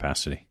in that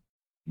capacity?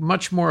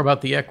 Much more about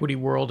the equity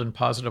world and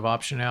positive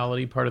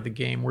optionality. Part of the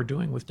game we're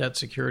doing with debt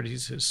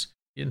securities is,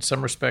 in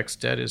some respects,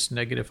 debt is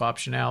negative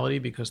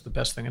optionality because the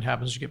best thing that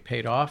happens is you get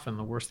paid off and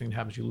the worst thing that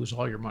happens is you lose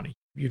all your money.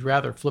 You'd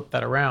rather flip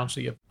that around so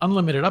you have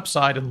unlimited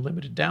upside and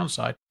limited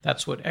downside.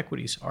 That's what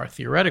equities are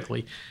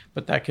theoretically,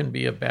 but that can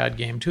be a bad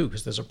game too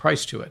because there's a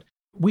price to it.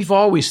 We've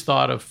always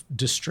thought of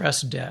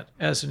distressed debt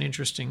as an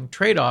interesting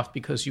trade-off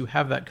because you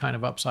have that kind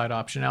of upside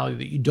optionality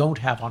that you don't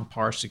have on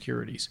par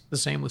securities. The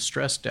same with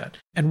stressed debt.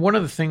 And one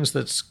of the things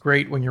that's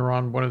great when you're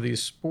on one of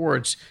these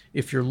boards,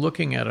 if you're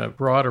looking at a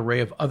broad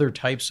array of other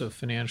types of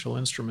financial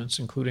instruments,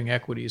 including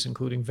equities,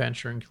 including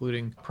venture,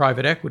 including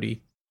private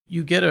equity,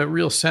 you get a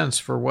real sense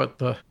for what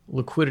the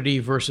liquidity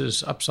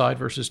versus upside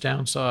versus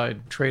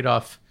downside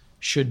trade-off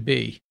should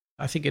be.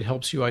 I think it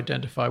helps you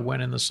identify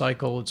when in the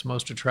cycle it's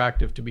most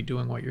attractive to be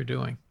doing what you're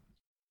doing.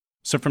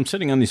 So from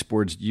sitting on these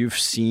boards, you've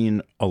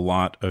seen a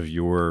lot of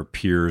your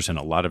peers and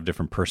a lot of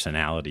different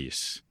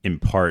personalities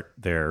impart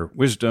their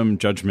wisdom,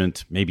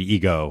 judgment, maybe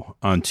ego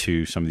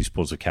onto some of these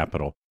pools of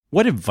capital.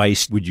 What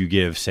advice would you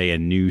give, say, a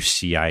new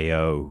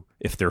CIO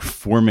if they're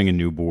forming a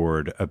new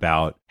board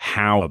about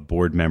how a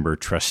board member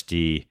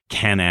trustee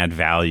can add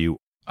value?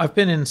 I've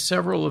been in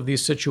several of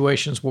these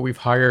situations where we've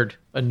hired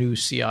a new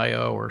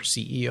CIO or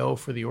CEO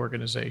for the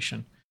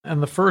organization.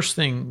 And the first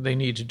thing they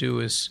need to do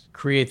is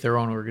create their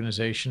own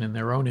organization in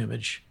their own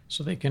image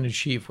so they can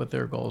achieve what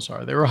their goals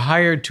are. They were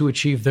hired to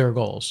achieve their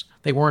goals.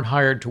 They weren't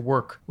hired to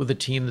work with a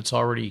team that's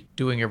already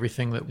doing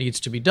everything that needs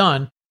to be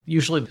done.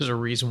 Usually there's a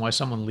reason why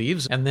someone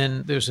leaves, and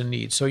then there's a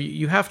need. So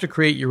you have to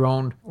create your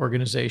own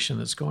organization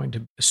that's going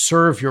to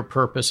serve your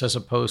purpose as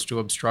opposed to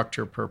obstruct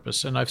your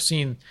purpose. And I've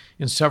seen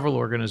in several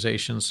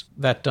organizations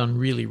that done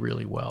really,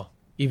 really well,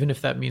 even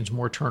if that means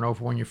more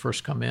turnover when you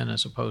first come in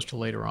as opposed to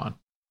later on.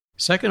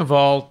 Second of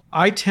all,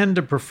 I tend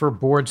to prefer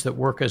boards that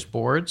work as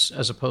boards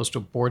as opposed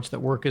to boards that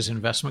work as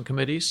investment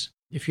committees.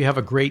 If you have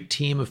a great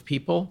team of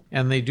people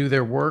and they do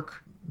their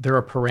work, there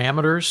are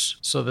parameters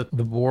so that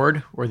the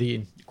board or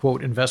the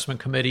quote investment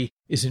committee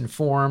is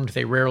informed,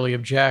 they rarely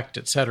object,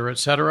 et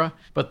cetera,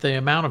 but the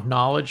amount of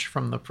knowledge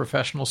from the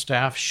professional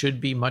staff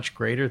should be much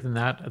greater than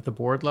that at the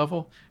board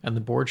level, and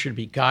the board should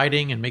be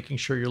guiding and making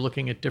sure you're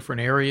looking at different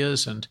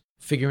areas and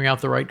figuring out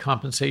the right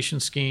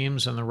compensation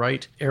schemes and the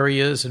right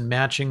areas and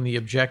matching the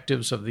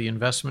objectives of the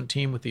investment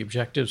team with the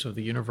objectives of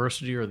the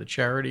university or the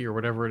charity or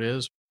whatever it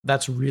is.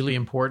 That's really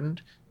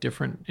important.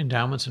 Different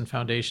endowments and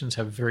foundations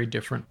have very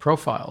different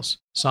profiles.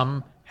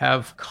 Some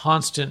have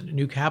constant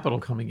new capital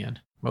coming in.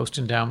 Most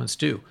endowments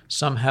do.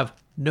 Some have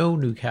no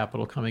new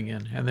capital coming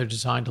in, and they're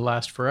designed to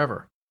last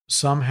forever.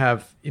 Some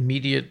have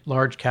immediate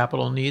large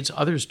capital needs.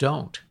 Others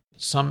don't.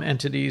 Some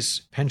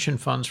entities, pension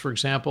funds, for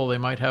example, they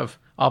might have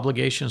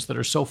obligations that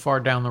are so far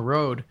down the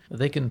road that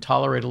they can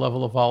tolerate a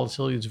level of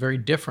volatility that's very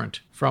different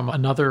from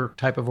another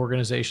type of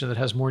organization that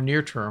has more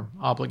near-term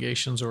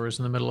obligations or is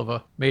in the middle of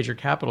a major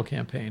capital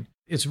campaign.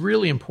 It's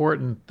really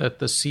important that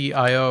the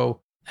CIO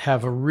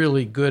have a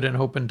really good and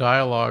open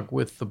dialogue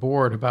with the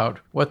board about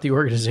what the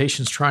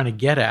organization's trying to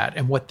get at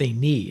and what they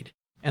need,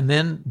 and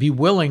then be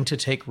willing to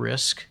take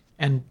risk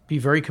and be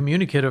very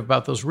communicative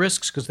about those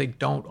risks because they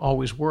don't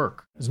always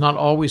work. It's not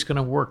always going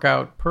to work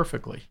out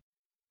perfectly.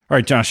 All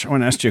right, Josh, I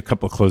want to ask you a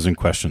couple of closing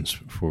questions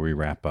before we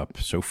wrap up.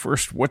 So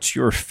first, what's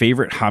your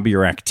favorite hobby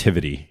or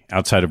activity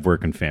outside of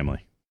work and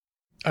family?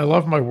 I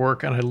love my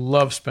work and I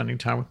love spending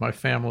time with my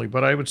family,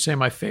 but I would say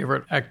my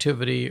favorite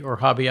activity or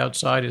hobby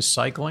outside is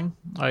cycling.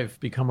 I've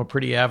become a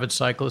pretty avid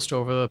cyclist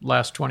over the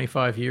last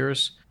 25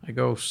 years. I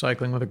go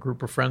cycling with a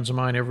group of friends of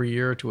mine every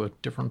year to a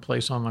different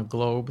place on the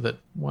globe that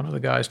one of the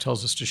guys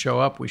tells us to show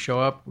up. We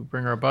show up, we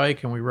bring our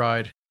bike, and we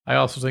ride. I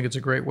also think it's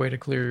a great way to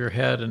clear your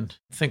head and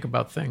think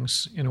about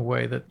things in a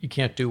way that you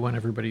can't do when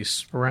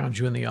everybody's around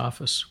you in the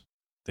office.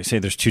 They say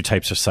there's two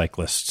types of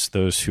cyclists,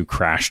 those who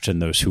crashed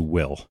and those who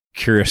will.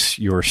 Curious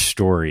your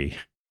story.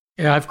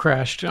 Yeah, I've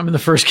crashed. I'm in the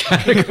first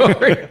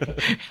category.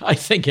 I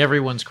think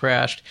everyone's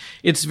crashed.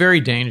 It's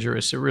very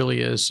dangerous. It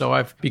really is. So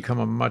I've become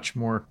a much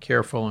more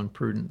careful and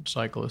prudent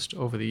cyclist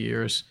over the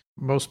years.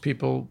 Most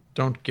people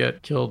don't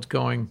get killed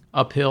going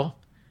uphill.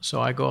 So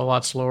I go a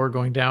lot slower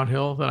going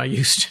downhill than I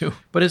used to.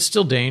 But it's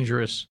still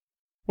dangerous.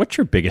 What's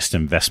your biggest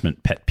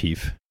investment pet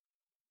peeve?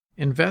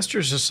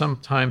 Investors are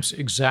sometimes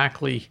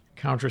exactly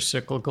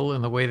countercyclical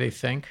in the way they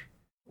think.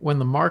 When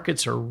the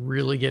markets are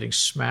really getting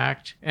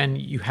smacked and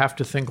you have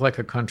to think like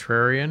a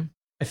contrarian,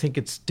 I think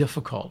it's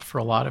difficult for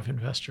a lot of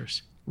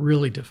investors,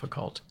 really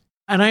difficult.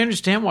 And I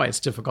understand why it's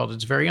difficult.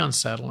 It's very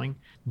unsettling.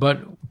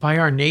 But by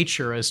our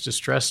nature as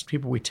distressed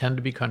people, we tend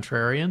to be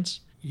contrarians.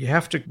 You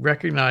have to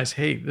recognize,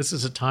 hey, this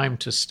is a time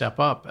to step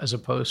up as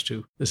opposed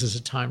to this is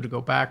a time to go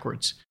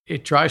backwards.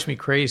 It drives me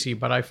crazy,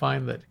 but I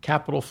find that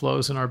capital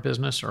flows in our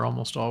business are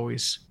almost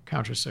always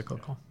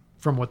countercyclical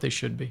from what they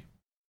should be.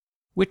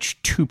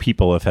 Which two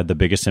people have had the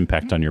biggest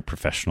impact on your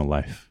professional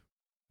life?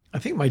 I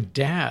think my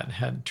dad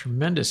had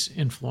tremendous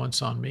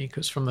influence on me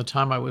because from the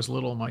time I was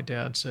little, my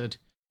dad said,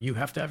 you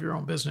have to have your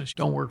own business.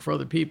 Don't work for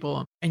other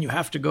people. And you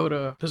have to go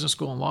to business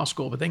school and law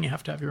school, but then you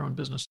have to have your own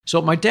business.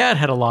 So my dad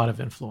had a lot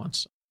of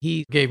influence.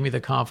 He gave me the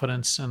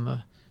confidence and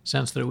the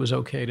sense that it was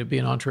okay to be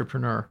an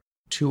entrepreneur.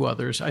 Two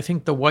others. I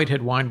think the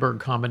Whitehead-Weinberg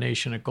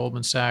combination at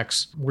Goldman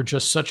Sachs were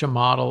just such a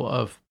model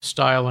of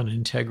style and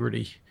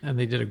integrity, and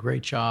they did a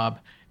great job.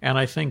 And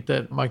I think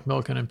that Mike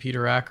Milken and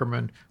Peter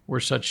Ackerman were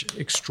such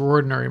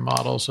extraordinary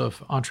models of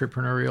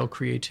entrepreneurial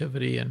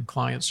creativity and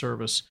client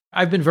service.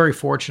 I've been very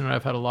fortunate.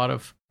 I've had a lot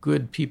of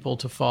good people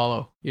to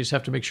follow. You just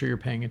have to make sure you're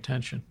paying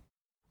attention.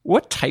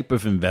 What type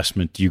of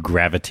investment do you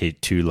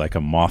gravitate to like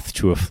a moth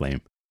to a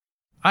flame?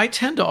 I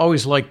tend to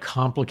always like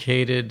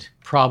complicated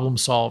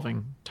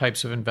problem-solving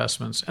types of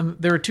investments. And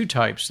there are two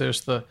types.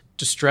 There's the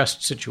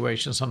distressed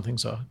situation.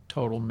 Something's a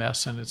total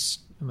mess and it's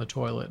in the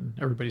toilet and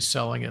everybody's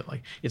selling it.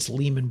 Like it's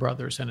Lehman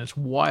Brothers and it's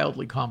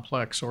wildly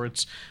complex, or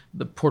it's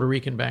the Puerto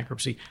Rican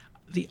bankruptcy.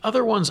 The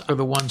other ones are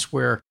the ones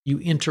where you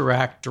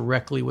interact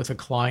directly with a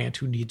client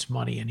who needs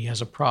money and he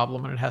has a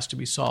problem and it has to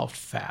be solved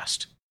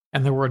fast.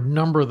 And there were a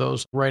number of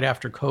those right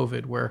after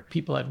COVID where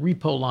people had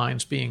repo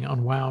lines being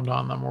unwound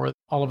on them, or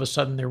all of a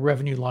sudden their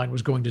revenue line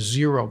was going to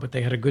zero, but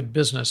they had a good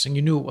business and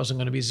you knew it wasn't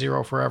going to be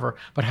zero forever.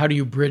 But how do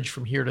you bridge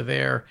from here to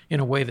there in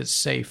a way that's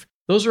safe?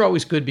 Those are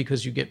always good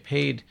because you get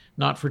paid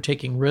not for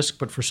taking risk,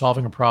 but for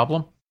solving a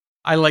problem.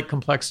 I like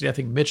complexity. I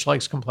think Mitch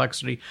likes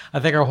complexity. I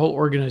think our whole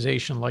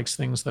organization likes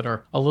things that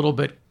are a little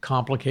bit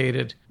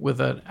complicated with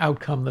an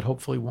outcome that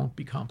hopefully won't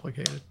be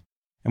complicated.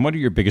 And what are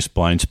your biggest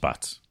blind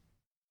spots?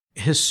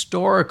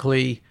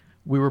 Historically,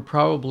 we were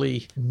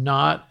probably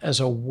not as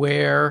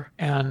aware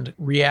and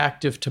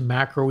reactive to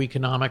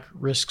macroeconomic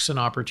risks and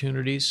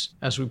opportunities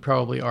as we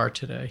probably are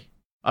today.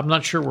 I'm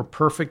not sure we're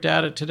perfect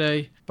at it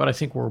today, but I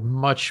think we're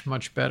much,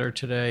 much better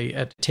today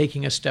at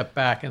taking a step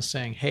back and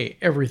saying, hey,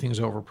 everything's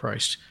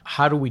overpriced.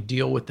 How do we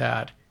deal with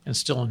that and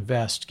still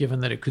invest,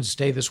 given that it could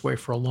stay this way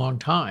for a long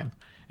time?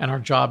 And our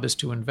job is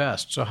to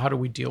invest. So how do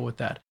we deal with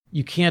that?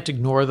 You can't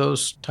ignore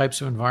those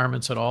types of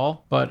environments at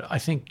all, but I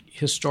think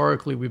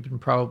historically we've been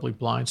probably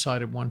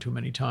blindsided one too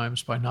many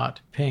times by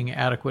not paying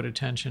adequate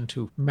attention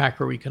to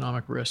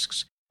macroeconomic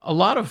risks. A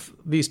lot of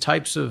these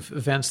types of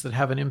events that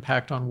have an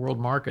impact on world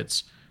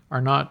markets are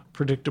not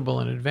predictable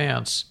in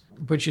advance,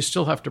 but you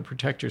still have to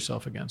protect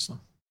yourself against them.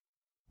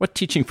 What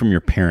teaching from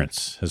your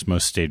parents has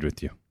most stayed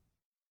with you?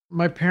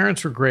 My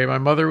parents were great. My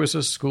mother was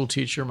a school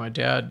teacher. My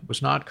dad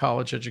was not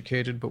college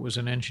educated, but was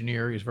an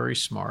engineer. He was very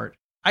smart.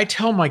 I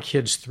tell my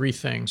kids three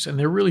things, and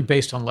they're really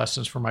based on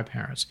lessons from my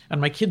parents. And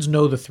my kids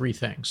know the three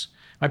things.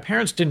 My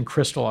parents didn't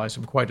crystallize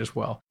them quite as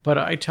well, but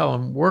I tell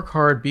them, work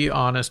hard, be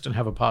honest, and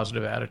have a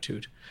positive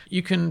attitude.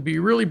 You can be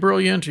really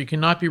brilliant, or you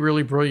cannot be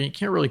really brilliant. You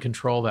can't really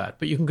control that,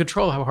 but you can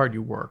control how hard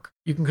you work.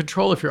 You can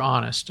control if you're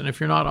honest, and if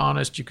you're not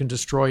honest, you can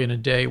destroy in a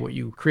day what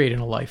you create in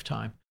a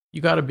lifetime. You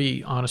got to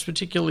be honest,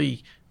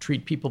 particularly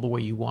treat people the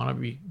way you want to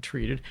be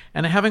treated.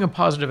 And having a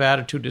positive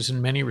attitude is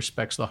in many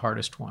respects the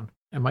hardest one.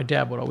 And my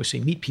dad would always say,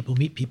 meet people,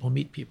 meet people,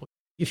 meet people.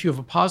 If you have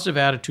a positive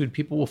attitude,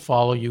 people will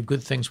follow you,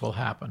 good things will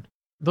happen.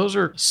 Those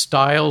are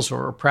styles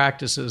or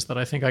practices that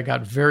I think I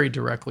got very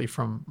directly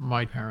from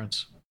my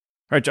parents.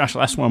 All right, Josh,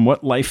 last one.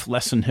 What life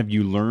lesson have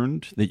you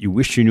learned that you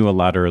wish you knew a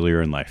lot earlier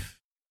in life?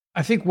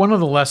 I think one of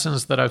the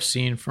lessons that I've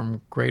seen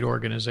from great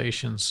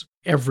organizations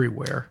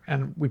everywhere,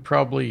 and we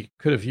probably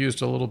could have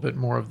used a little bit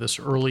more of this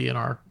early in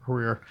our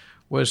career,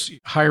 was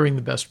hiring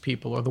the best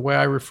people. Or the way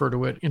I refer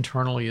to it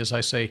internally is I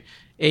say,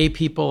 A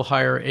people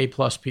hire A+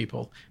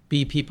 people,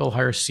 B people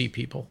hire C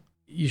people.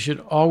 You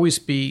should always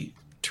be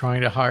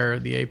trying to hire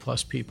the A+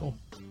 people.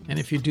 And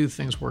if you do,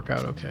 things work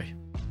out okay.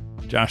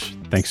 Josh,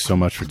 thanks so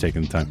much for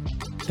taking the time.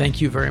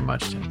 Thank you very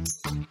much, Ted.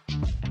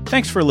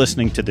 Thanks for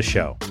listening to the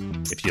show.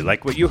 If you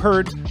like what you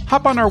heard,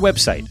 hop on our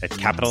website at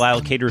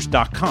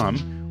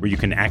capitalallocators.com, where you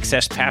can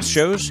access past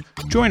shows,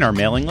 join our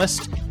mailing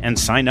list, and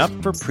sign up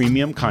for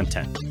premium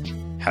content.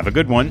 Have a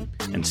good one,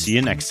 and see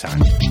you next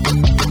time.